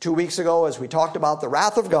 2 weeks ago, as we talked about the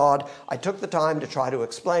wrath of God, I took the time to try to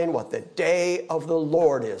explain what the day of the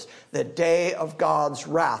Lord is, the day of God's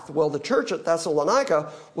wrath. Well, the church at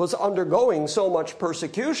Thessalonica was undergoing so much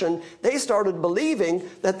persecution, they started believing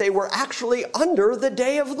that they were actually under the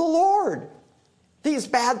day of the Lord. These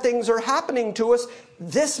bad things are happening to us.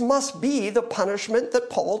 This must be the punishment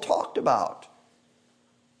that Paul talked about.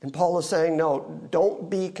 And Paul is saying, no, don't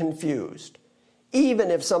be confused.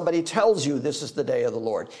 Even if somebody tells you this is the day of the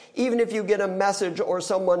Lord, even if you get a message or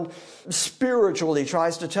someone spiritually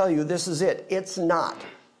tries to tell you this is it, it's not.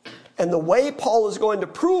 And the way Paul is going to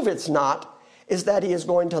prove it's not is that he is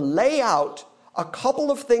going to lay out a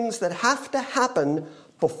couple of things that have to happen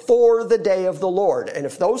before the day of the Lord. And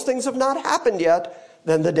if those things have not happened yet,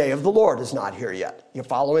 then the day of the Lord is not here yet. You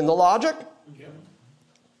following the logic? Yeah.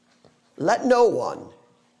 Let no one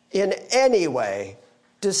in any way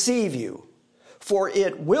deceive you, for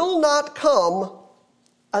it will not come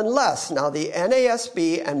unless, now the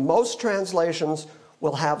NASB and most translations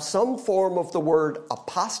will have some form of the word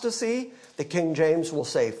apostasy. The King James will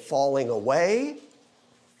say falling away.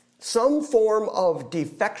 Some form of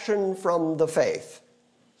defection from the faith.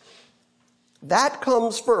 That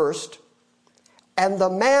comes first, And the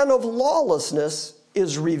man of lawlessness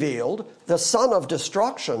is revealed, the son of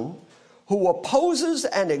destruction, who opposes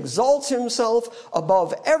and exalts himself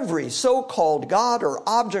above every so-called God or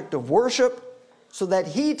object of worship, so that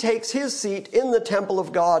he takes his seat in the temple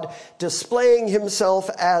of God, displaying himself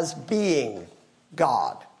as being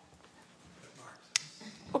God.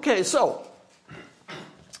 Okay, so,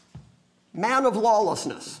 man of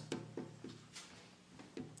lawlessness.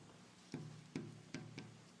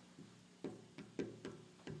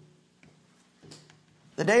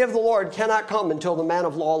 The day of the Lord cannot come until the man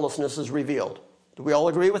of lawlessness is revealed. Do we all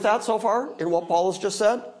agree with that so far in what Paul has just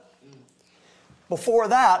said? Before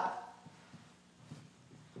that,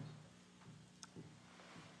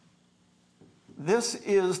 this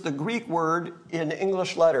is the Greek word in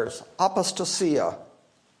English letters, apostasia.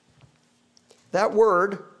 That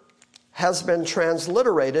word has been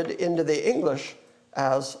transliterated into the English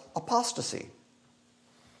as apostasy.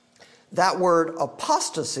 That word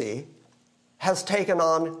apostasy has taken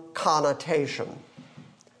on connotation.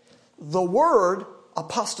 The word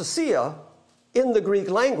apostasia in the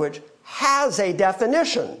Greek language has a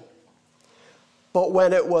definition. But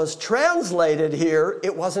when it was translated here,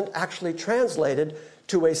 it wasn't actually translated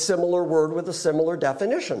to a similar word with a similar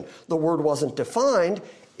definition. The word wasn't defined.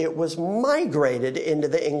 It was migrated into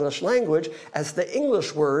the English language as the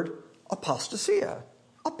English word apostasia,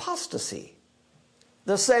 apostasy.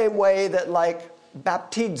 The same way that, like,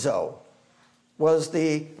 baptizo was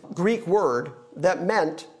the Greek word that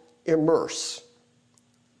meant immerse.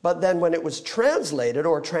 But then when it was translated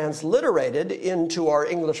or transliterated into our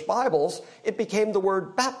English Bibles, it became the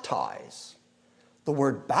word baptize. The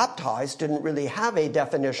word baptize didn't really have a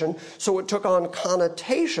definition, so it took on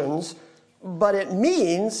connotations, but it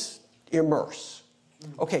means immerse.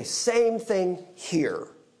 Okay, same thing here.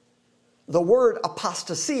 The word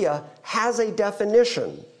apostasia has a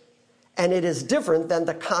definition, and it is different than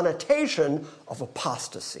the connotation of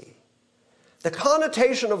apostasy. The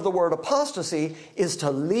connotation of the word apostasy is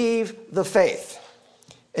to leave the faith.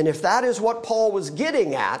 And if that is what Paul was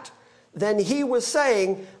getting at, then he was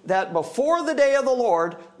saying that before the day of the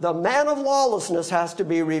Lord, the man of lawlessness has to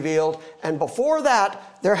be revealed, and before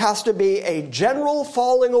that, there has to be a general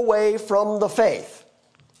falling away from the faith.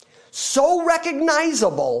 So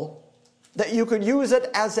recognizable that you could use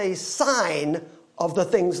it as a sign of the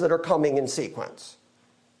things that are coming in sequence.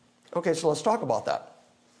 Okay, so let's talk about that.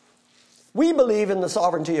 We believe in the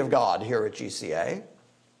sovereignty of God here at GCA.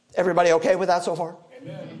 Everybody okay with that so far?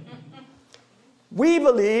 Amen. We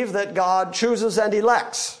believe that God chooses and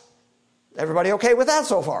elects. Everybody okay with that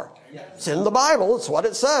so far? Yes. It's in the Bible. It's what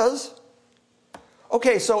it says.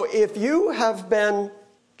 Okay, so if you have been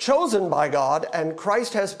chosen by God and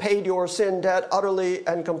Christ has paid your sin debt utterly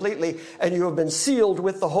and completely, and you have been sealed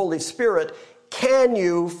with the Holy Spirit, can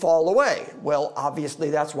you fall away? Well, obviously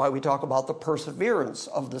that's why we talk about the perseverance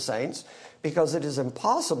of the saints, because it is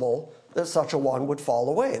impossible that such a one would fall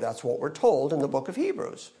away. That's what we're told in the book of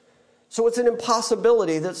Hebrews. So it's an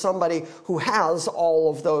impossibility that somebody who has all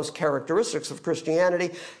of those characteristics of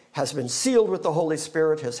Christianity, has been sealed with the Holy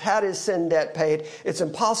Spirit, has had his sin debt paid, it's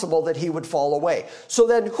impossible that he would fall away. So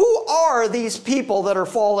then who are these people that are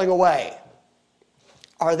falling away?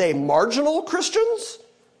 Are they marginal Christians?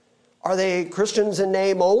 Are they Christians in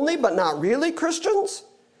name only, but not really Christians?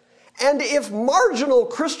 And if marginal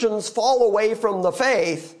Christians fall away from the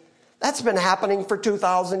faith, that's been happening for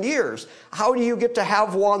 2,000 years. How do you get to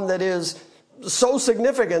have one that is so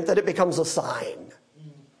significant that it becomes a sign?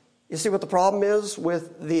 You see what the problem is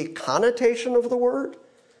with the connotation of the word?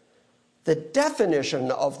 The definition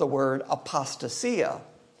of the word apostasia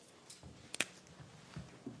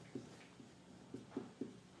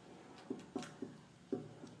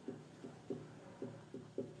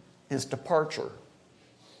is departure.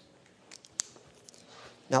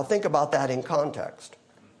 Now think about that in context.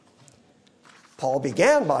 Paul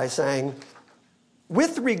began by saying,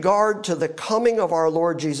 with regard to the coming of our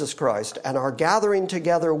Lord Jesus Christ and our gathering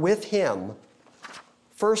together with him,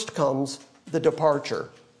 first comes the departure.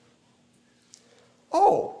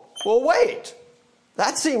 Oh, well, wait.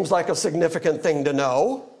 That seems like a significant thing to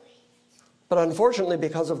know. But unfortunately,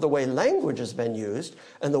 because of the way language has been used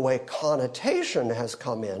and the way connotation has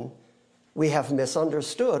come in, we have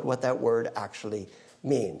misunderstood what that word actually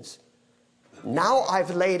means. Now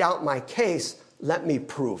I've laid out my case, let me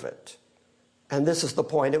prove it. And this is the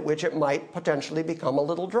point at which it might potentially become a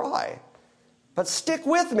little dry. But stick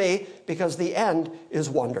with me, because the end is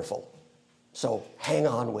wonderful. So hang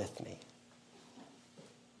on with me.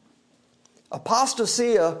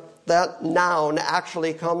 Apostasia, that noun,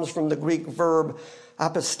 actually comes from the Greek verb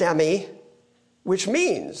apostemi, which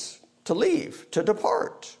means to leave, to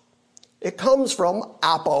depart. It comes from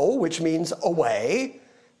apo, which means away,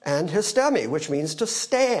 and histemi, which means to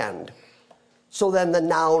stand. So then the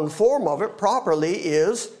noun form of it properly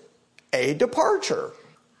is a departure.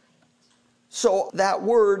 So that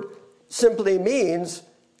word simply means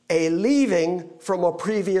a leaving from a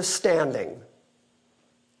previous standing.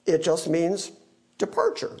 It just means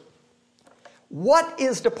departure. What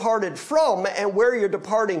is departed from and where you're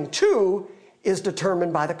departing to is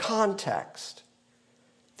determined by the context.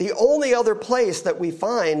 The only other place that we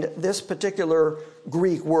find this particular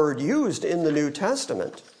Greek word used in the New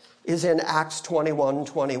Testament is in Acts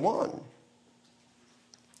 21:21.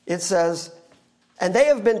 It says, "And they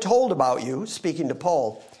have been told about you," speaking to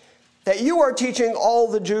Paul, "that you are teaching all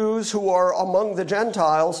the Jews who are among the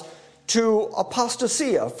Gentiles to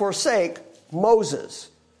apostasia, forsake Moses."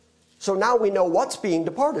 So now we know what's being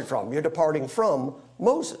departed from. You're departing from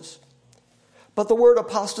Moses. But the word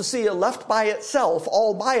apostasia left by itself,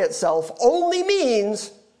 all by itself, only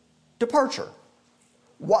means departure.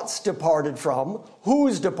 What's departed from,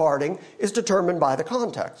 who's departing, is determined by the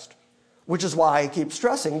context. Which is why I keep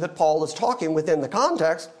stressing that Paul is talking within the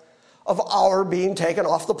context of our being taken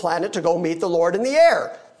off the planet to go meet the Lord in the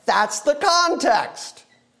air. That's the context.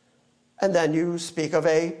 And then you speak of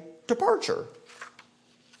a departure.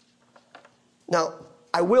 Now,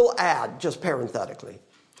 I will add, just parenthetically,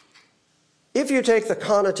 if you take the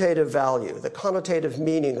connotative value, the connotative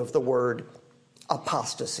meaning of the word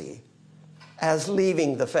apostasy as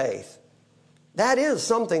leaving the faith, that is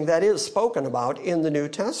something that is spoken about in the New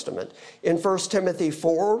Testament. In 1 Timothy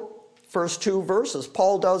 4, first 2 verses,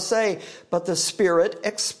 Paul does say, "But the Spirit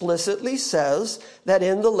explicitly says that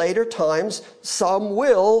in the later times some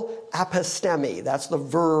will apostemi," that's the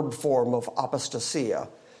verb form of apostasia.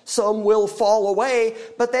 Some will fall away,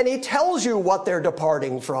 but then he tells you what they're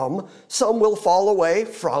departing from. Some will fall away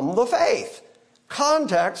from the faith.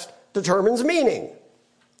 Context determines meaning.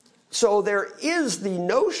 So there is the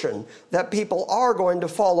notion that people are going to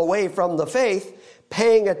fall away from the faith,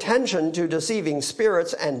 paying attention to deceiving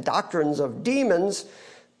spirits and doctrines of demons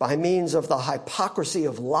by means of the hypocrisy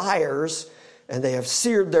of liars, and they have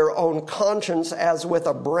seared their own conscience as with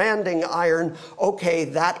a branding iron. Okay,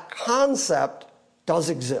 that concept does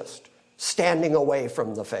exist, standing away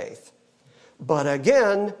from the faith. But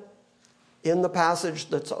again, in the passage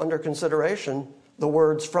that's under consideration, the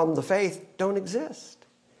words "from the faith" don't exist.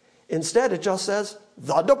 Instead, it just says,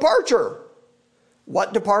 "the departure."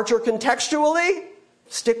 What departure contextually?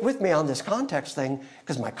 Stick with me on this context thing,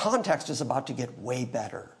 because my context is about to get way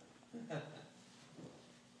better.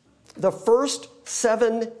 The first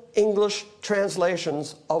 7 English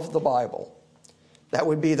translations of the Bible, that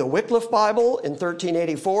would be the Wycliffe Bible in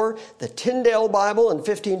 1384, the Tyndale Bible in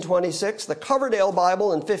 1526, the Coverdale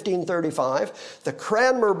Bible in 1535, the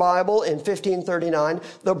Cranmer Bible in 1539,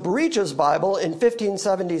 the Breeches Bible in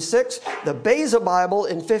 1576, the Beza Bible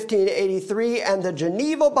in 1583, and the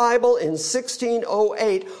Geneva Bible in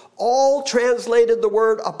 1608, all translated the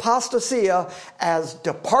word apostasia as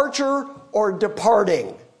departure or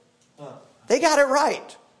departing. They got it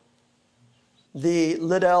right. The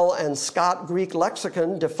Liddell and Scott Greek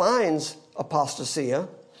lexicon defines apostasia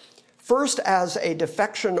first as a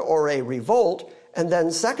defection or a revolt, and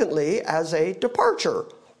then secondly as a departure,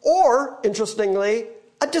 or, interestingly,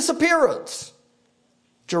 a disappearance.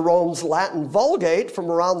 Jerome's Latin Vulgate from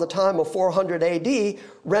around the time of 400 AD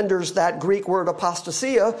renders that Greek word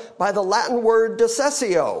apostasia by the Latin word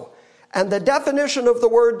decessio, and the definition of the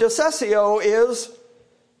word decessio is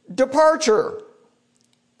departure.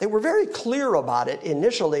 They were very clear about it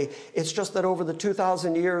initially. It's just that over the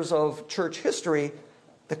 2,000 years of church history,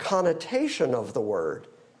 the connotation of the word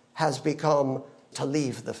has become to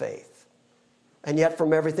leave the faith. And yet,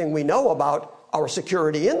 from everything we know about our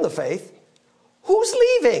security in the faith, who's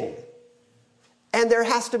leaving? And there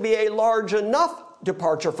has to be a large enough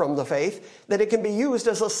departure from the faith that it can be used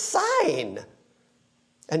as a sign.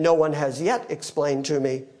 And no one has yet explained to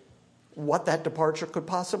me what that departure could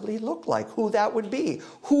possibly look like, who that would be.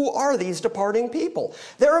 Who are these departing people?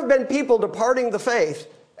 There have been people departing the faith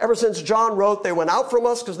ever since John wrote, "They went out from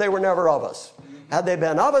us because they were never of us. Had they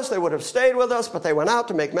been of us, they would have stayed with us, but they went out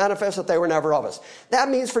to make manifest that they were never of us." That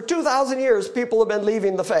means for 2,000 years, people have been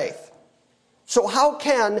leaving the faith. So how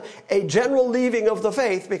can a general leaving of the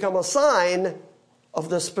faith become a sign of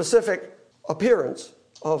the specific appearance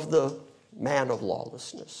of the man of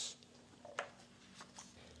lawlessness?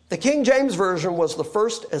 The King James Version was the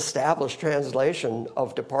first established translation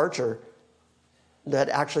of departure that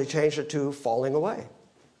actually changed it to falling away.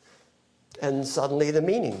 And suddenly the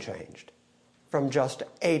meaning changed from just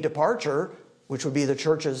a departure, which would be the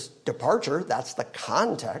church's departure, that's the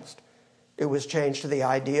context. It was changed to the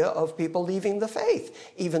idea of people leaving the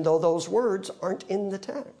faith, even though those words aren't in the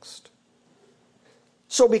text.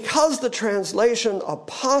 So because the translation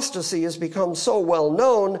apostasy has become so well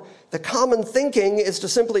known, the common thinking is to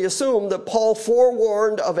simply assume that Paul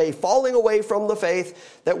forewarned of a falling away from the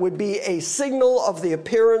faith that would be a signal of the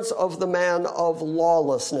appearance of the man of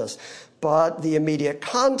lawlessness. But the immediate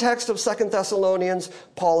context of 2 Thessalonians,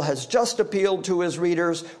 Paul has just appealed to his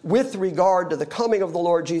readers with regard to the coming of the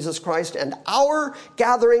Lord Jesus Christ and our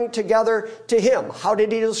gathering together to him. How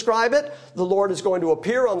did he describe it? The Lord is going to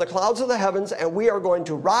appear on the clouds of the heavens, and we are going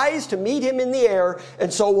to rise to meet him in the air,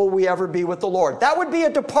 and so will we ever be with the Lord. That would be a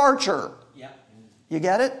departure. Yeah. You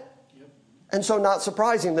get it? Yep. And so not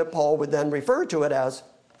surprising that Paul would then refer to it as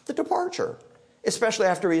the departure, especially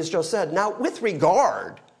after he has just said, now with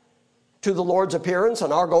regard to the Lord's appearance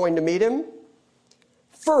and our going to meet him,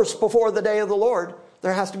 first, before the day of the Lord,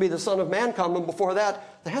 there has to be the Son of Man come, and before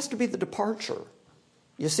that, there has to be the departure.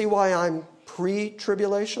 You see why I'm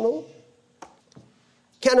pre-tribulational?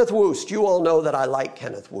 Kenneth Woost. You all know that I like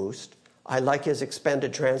Kenneth Woost. I like his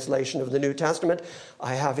expanded translation of the New Testament.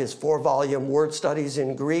 I have his 4-volume word studies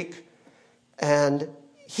in Greek, and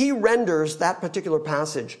he renders that particular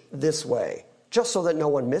passage this way, just so that no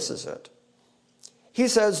one misses it. He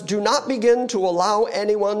says, do not begin to allow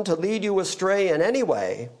anyone to lead you astray in any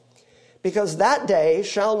way, because that day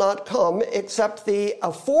shall not come except the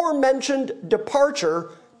aforementioned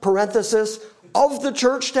departure, parenthesis, of the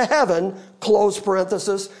church to heaven, close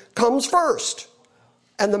parenthesis, comes first,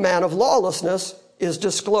 and the man of lawlessness is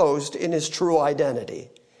disclosed in his true identity,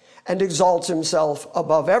 and exalts himself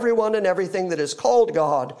above everyone and everything that is called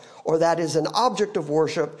God, or that is an object of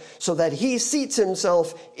worship, so that he seats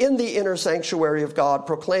himself in the inner sanctuary of God,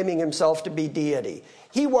 proclaiming himself to be deity.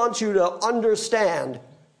 He wants you to understand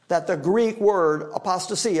that the Greek word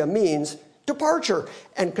apostasia means departure,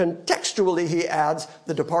 and contextually he adds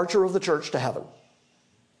the departure of the church to heaven.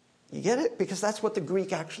 You get it? Because that's what the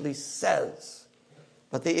Greek actually says.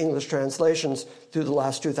 But the English translations through the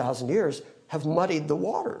last 2,000 years have muddied the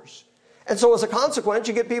waters. And so as a consequence,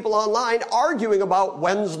 you get people online arguing about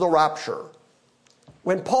when's the rapture,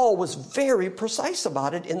 when Paul was very precise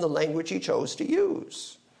about it in the language he chose to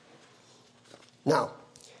use. Now,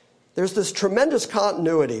 there's this tremendous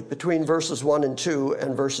continuity between verses 1 and 2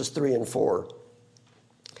 and verses 3 and 4.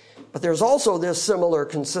 But there's also this similar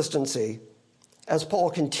consistency as Paul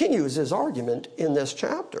continues his argument in this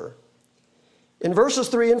chapter. In verses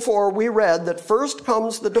 3 and 4, we read that first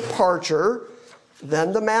comes the departure,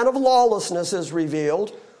 then the man of lawlessness is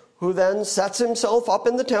revealed, who then sets himself up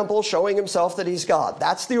in the temple, showing himself that he's God.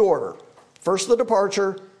 That's the order. First the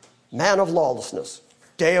departure, man of lawlessness,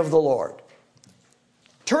 day of the Lord.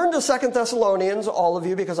 Turn to 2 Thessalonians, all of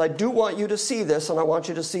you, because I do want you to see this, and I want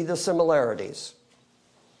you to see the similarities.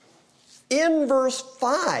 In verse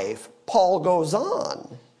 5, Paul goes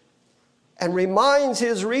on and reminds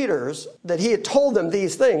his readers that he had told them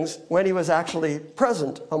these things when he was actually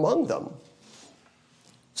present among them.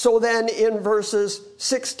 So then in verses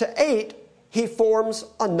 6 to 8, he forms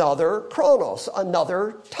another chronos,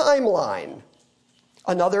 another timeline,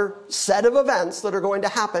 another set of events that are going to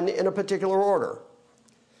happen in a particular order.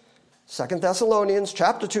 2 Thessalonians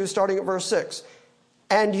chapter 2, starting at verse 6.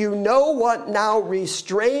 And you know what now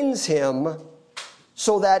restrains him,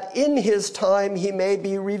 so that in his time he may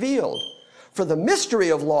be revealed. For the mystery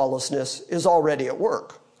of lawlessness is already at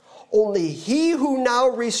work. Only he who now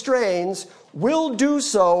restrains will do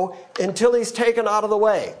so until he's taken out of the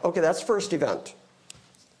way. Okay, that's first event.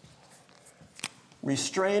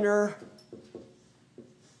 Restrainer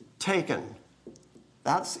taken.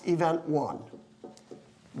 That's event 1.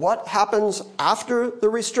 What happens after the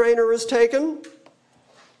restrainer is taken?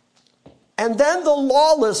 And then the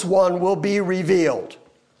lawless one will be revealed.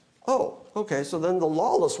 Oh, okay, so then the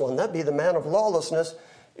lawless one, that'd be the man of lawlessness,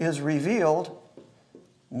 is revealed.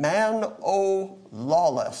 Man, O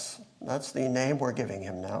lawless. That's the name we're giving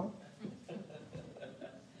him now.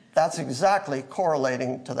 That's exactly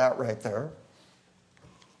correlating to that right there.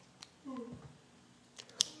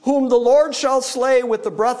 Whom the Lord shall slay with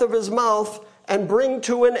the breath of his mouth and bring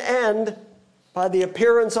to an end by the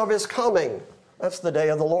appearance of his coming. That's the day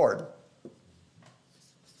of the Lord,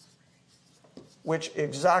 which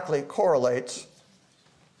exactly correlates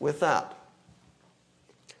with that.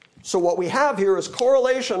 So what we have here is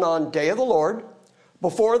correlation on day of the Lord.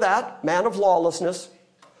 Before that, man of lawlessness.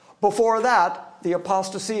 Before that, the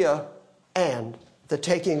apostasia and the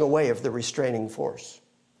taking away of the restraining force.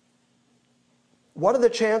 What are the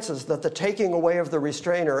chances that the taking away of the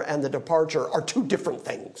restrainer and the departure are two different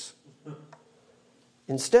things?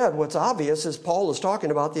 Instead, what's obvious is Paul is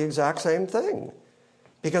talking about the exact same thing.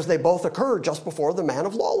 because they both occur just before the man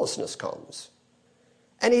of lawlessness comes.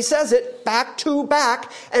 And he says it back to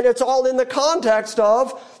back, and it's all in the context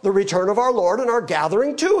of the return of our Lord and our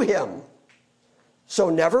gathering to him. So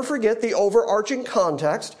never forget the overarching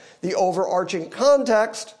context. The overarching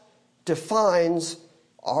context defines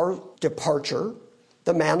our departure,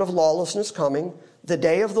 the man of lawlessness coming, the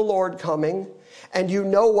day of the Lord coming, and you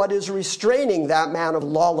know what is restraining that man of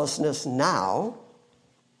lawlessness now,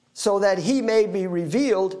 so that he may be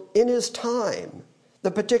revealed in his time.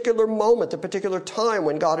 The particular moment, the particular time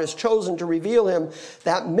when God has chosen to reveal him,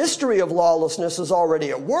 that mystery of lawlessness is already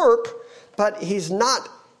at work, but he's not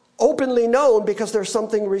openly known because there's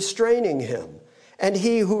something restraining him. And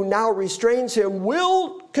he who now restrains him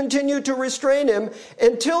will continue to restrain him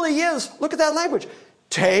until he is, look at that language,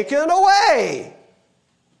 taken away.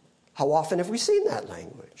 How often have we seen that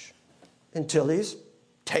language? Until he's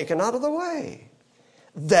taken out of the way.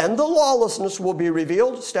 Then the lawlessness will be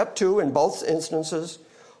revealed, step 2 in both instances,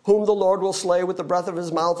 whom the Lord will slay with the breath of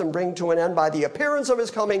his mouth and bring to an end by the appearance of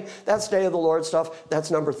his coming. That's day of the Lord stuff.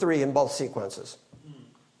 That's number 3 in both sequences.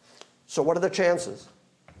 So what are the chances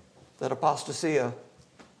that apostasia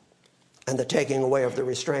and the taking away of the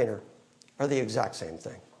restrainer are the exact same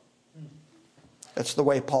thing? That's the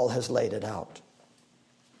way Paul has laid it out.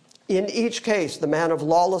 In each case, the man of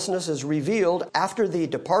lawlessness is revealed after the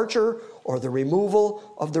departure or the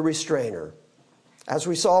removal of the restrainer. As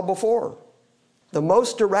we saw before, the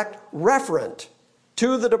most direct referent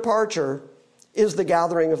to the departure is the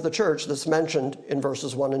gathering of the church that's mentioned in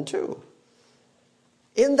verses 1 and 2.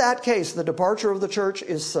 In that case, the departure of the church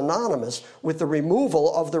is synonymous with the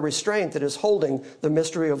removal of the restraint that is holding the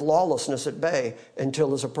mystery of lawlessness at bay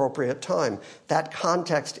until his appropriate time. That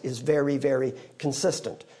context is very, very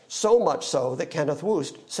consistent. So much so that Kenneth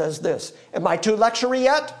Woost says this. Am I too lectury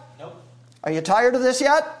yet? No. Are you tired of this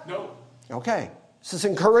yet? No. Okay. Is this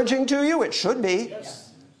encouraging to you? It should be.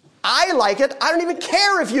 Yes. I like it. I don't even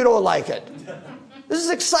care if you don't like it. This is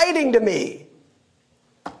exciting to me.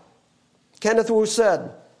 Kenneth Wu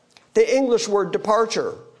said, the English word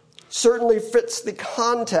departure certainly fits the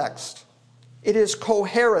context. It is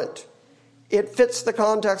coherent. It fits the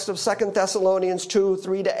context of 2 Thessalonians 2,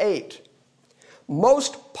 3-8.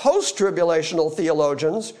 Most post-tribulational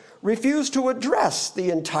theologians refuse to address the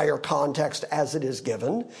entire context as it is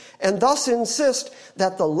given, and thus insist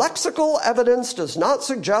that the lexical evidence does not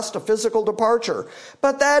suggest a physical departure.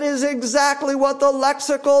 But that is exactly what the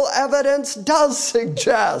lexical evidence does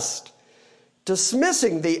suggest.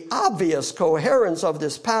 Dismissing the obvious coherence of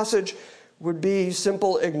this passage would be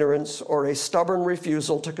simple ignorance or a stubborn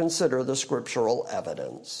refusal to consider the scriptural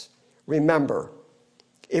evidence. Remember,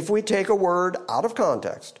 if we take a word out of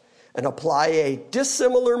context and apply a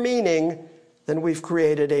dissimilar meaning, then we've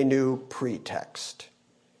created a new pretext.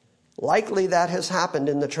 Likely that has happened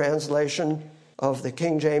in the translation of the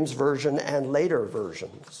King James Version and later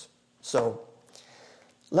versions. So,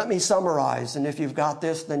 let me summarize, and if you've got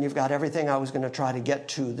this, then you've got everything I was going to try to get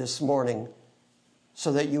to this morning,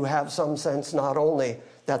 so that you have some sense not only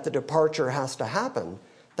that the departure has to happen,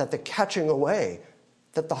 that the catching away,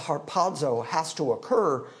 that the harpazo has to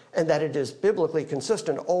occur, and that it is biblically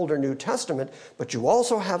consistent, Old or New Testament, but you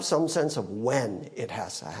also have some sense of when it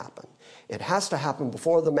has to happen. It has to happen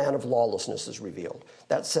before the man of lawlessness is revealed.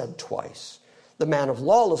 That's said twice. The man of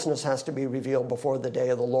lawlessness has to be revealed before the day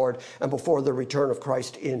of the Lord and before the return of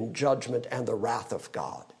Christ in judgment and the wrath of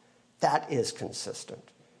God. That is consistent.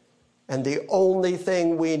 And the only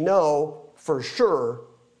thing we know for sure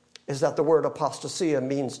is that the word apostasia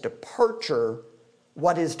means departure.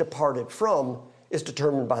 What is departed from is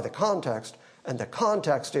determined by the context, and the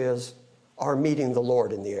context is our meeting the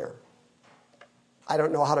Lord in the air. I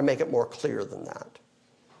don't know how to make it more clear than that.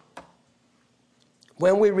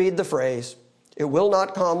 When we read the phrase, it will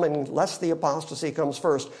not come unless the apostasy comes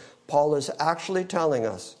first, Paul is actually telling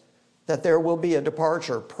us that there will be a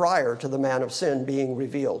departure prior to the man of sin being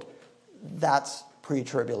revealed. That's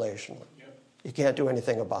pre-tribulational. Yep. You can't do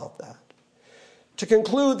anything about that. To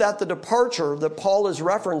conclude that the departure that Paul is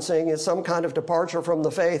referencing is some kind of departure from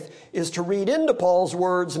the faith is to read into Paul's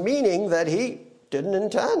words meaning that he didn't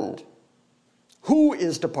intend. Who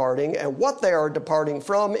is departing and what they are departing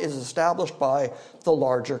from is established by the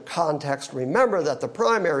larger context. Remember that the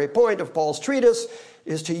primary point of Paul's treatise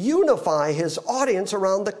is to unify his audience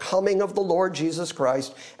around the coming of the Lord Jesus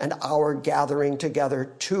Christ and our gathering together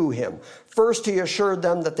to him. First, he assured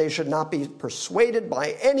them that they should not be persuaded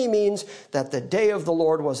by any means that the day of the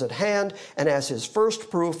Lord was at hand. And as his first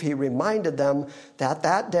proof, he reminded them that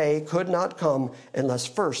that day could not come unless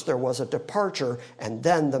first there was a departure, and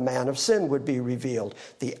then the man of sin would be revealed.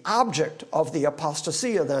 The object of the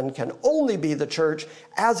apostasia then can only be the church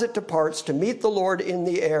as it departs to meet the Lord in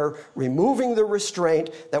the air, removing the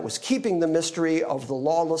restraint that was keeping the mystery of the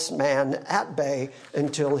lawless man at bay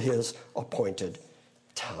until his appointed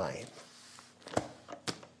time.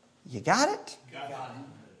 You got it? Got it.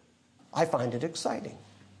 I find it exciting.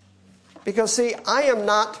 Because, see, I am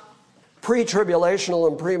not pre-tribulational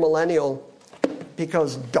and premillennial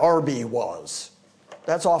because Darby was.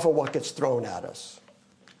 That's often what gets thrown at us.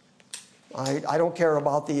 I don't care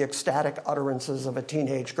about the ecstatic utterances of a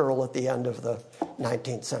teenage girl at the end of the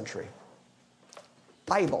 19th century.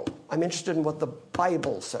 Bible. I'm interested in what the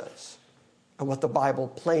Bible says. And what the Bible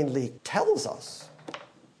plainly tells us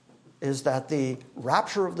is that the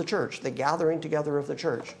rapture of the church, the gathering together of the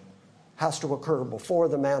church, has to occur before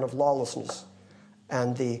the man of lawlessness.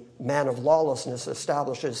 And the man of lawlessness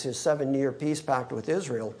establishes his 7-year peace pact with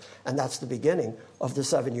Israel, and that's the beginning of the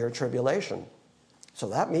 7-year tribulation. So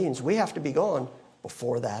that means we have to be gone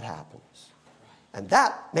before that happens. And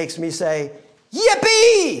that makes me say,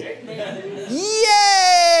 yippee!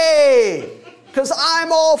 Yay! Because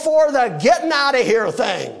I'm all for the getting out of here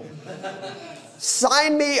thing.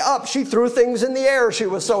 Sign me up. She threw things in the air. She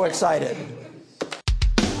was so excited.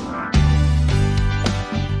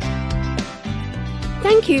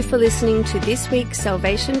 Thank you for listening to this week's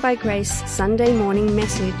Salvation by Grace Sunday morning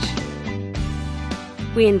message.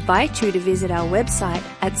 We invite you to visit our website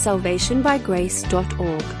at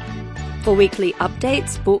salvationbygrace.org for weekly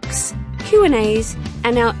updates, books, Q&As,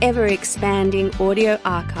 and our ever-expanding audio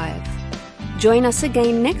archive. Join us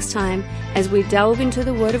again next time as we delve into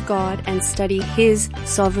the Word of God and study His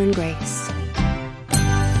sovereign grace.